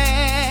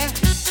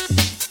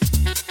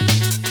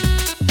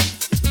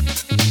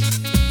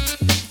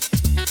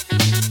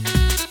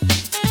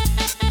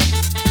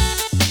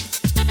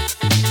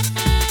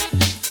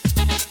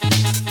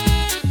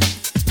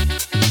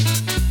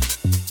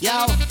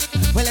 Yo,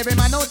 well, every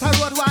man out the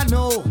road want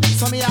know.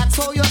 So me ask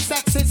how your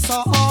sex is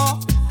so oh.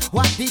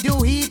 What did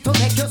you eat to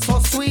make you so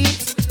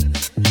sweet?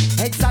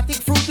 Exotic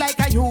fruit like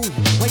a you,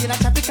 where in a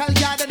tropical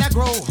garden I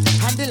grow.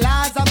 And the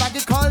laws of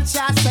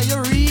agriculture say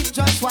you reap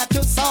just what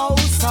you sow.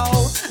 So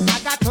I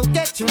got to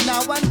get you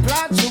now and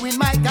plant you in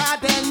my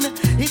garden.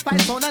 If I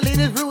sound a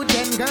little rude,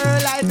 then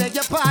girl, I beg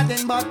your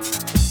pardon. But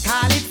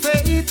call it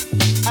fate,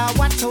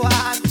 what you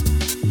want.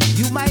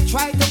 You might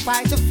try to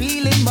fight the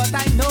feeling, but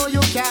I know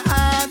you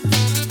can't.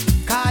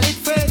 Call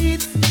it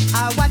fate,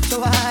 what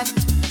you want.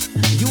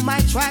 You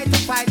might try to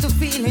fight the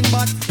feeling,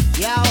 but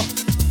yo,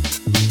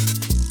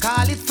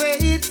 call it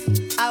fate,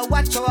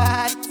 what you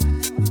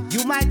want.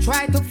 You might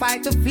try to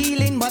fight the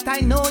feeling, but I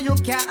know you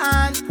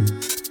can't.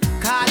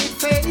 Call it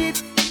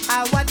fate,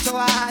 what you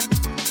want.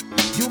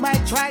 You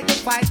might try to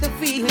fight the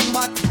feeling,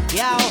 but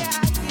yo.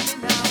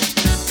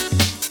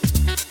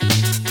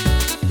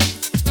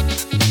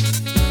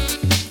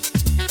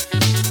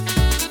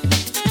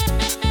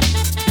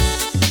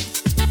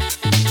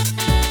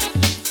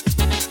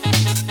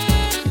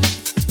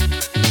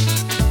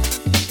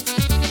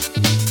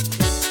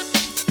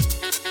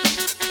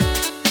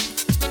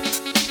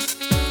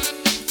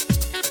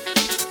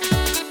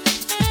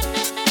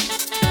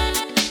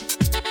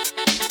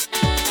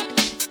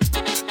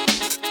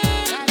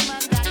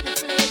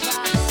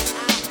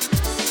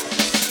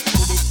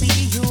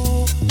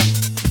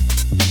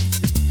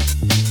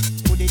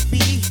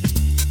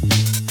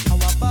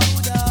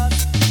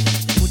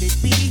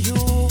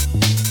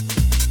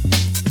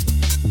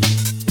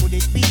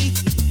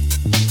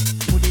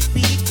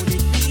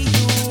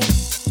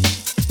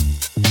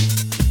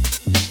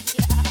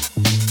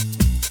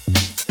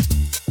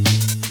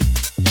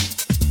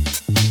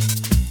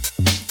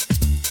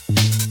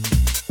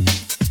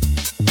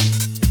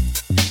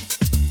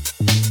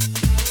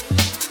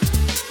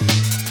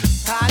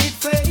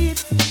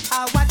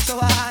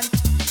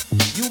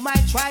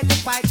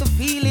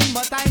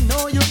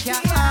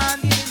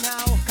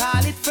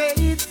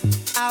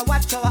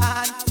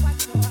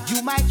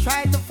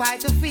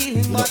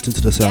 Locked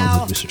into the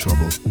sounds of Mr.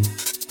 Trouble.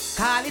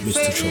 Call it Mr.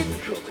 fate,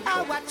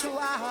 Trouble. what you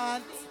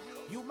want.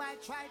 You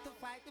might try to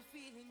fight the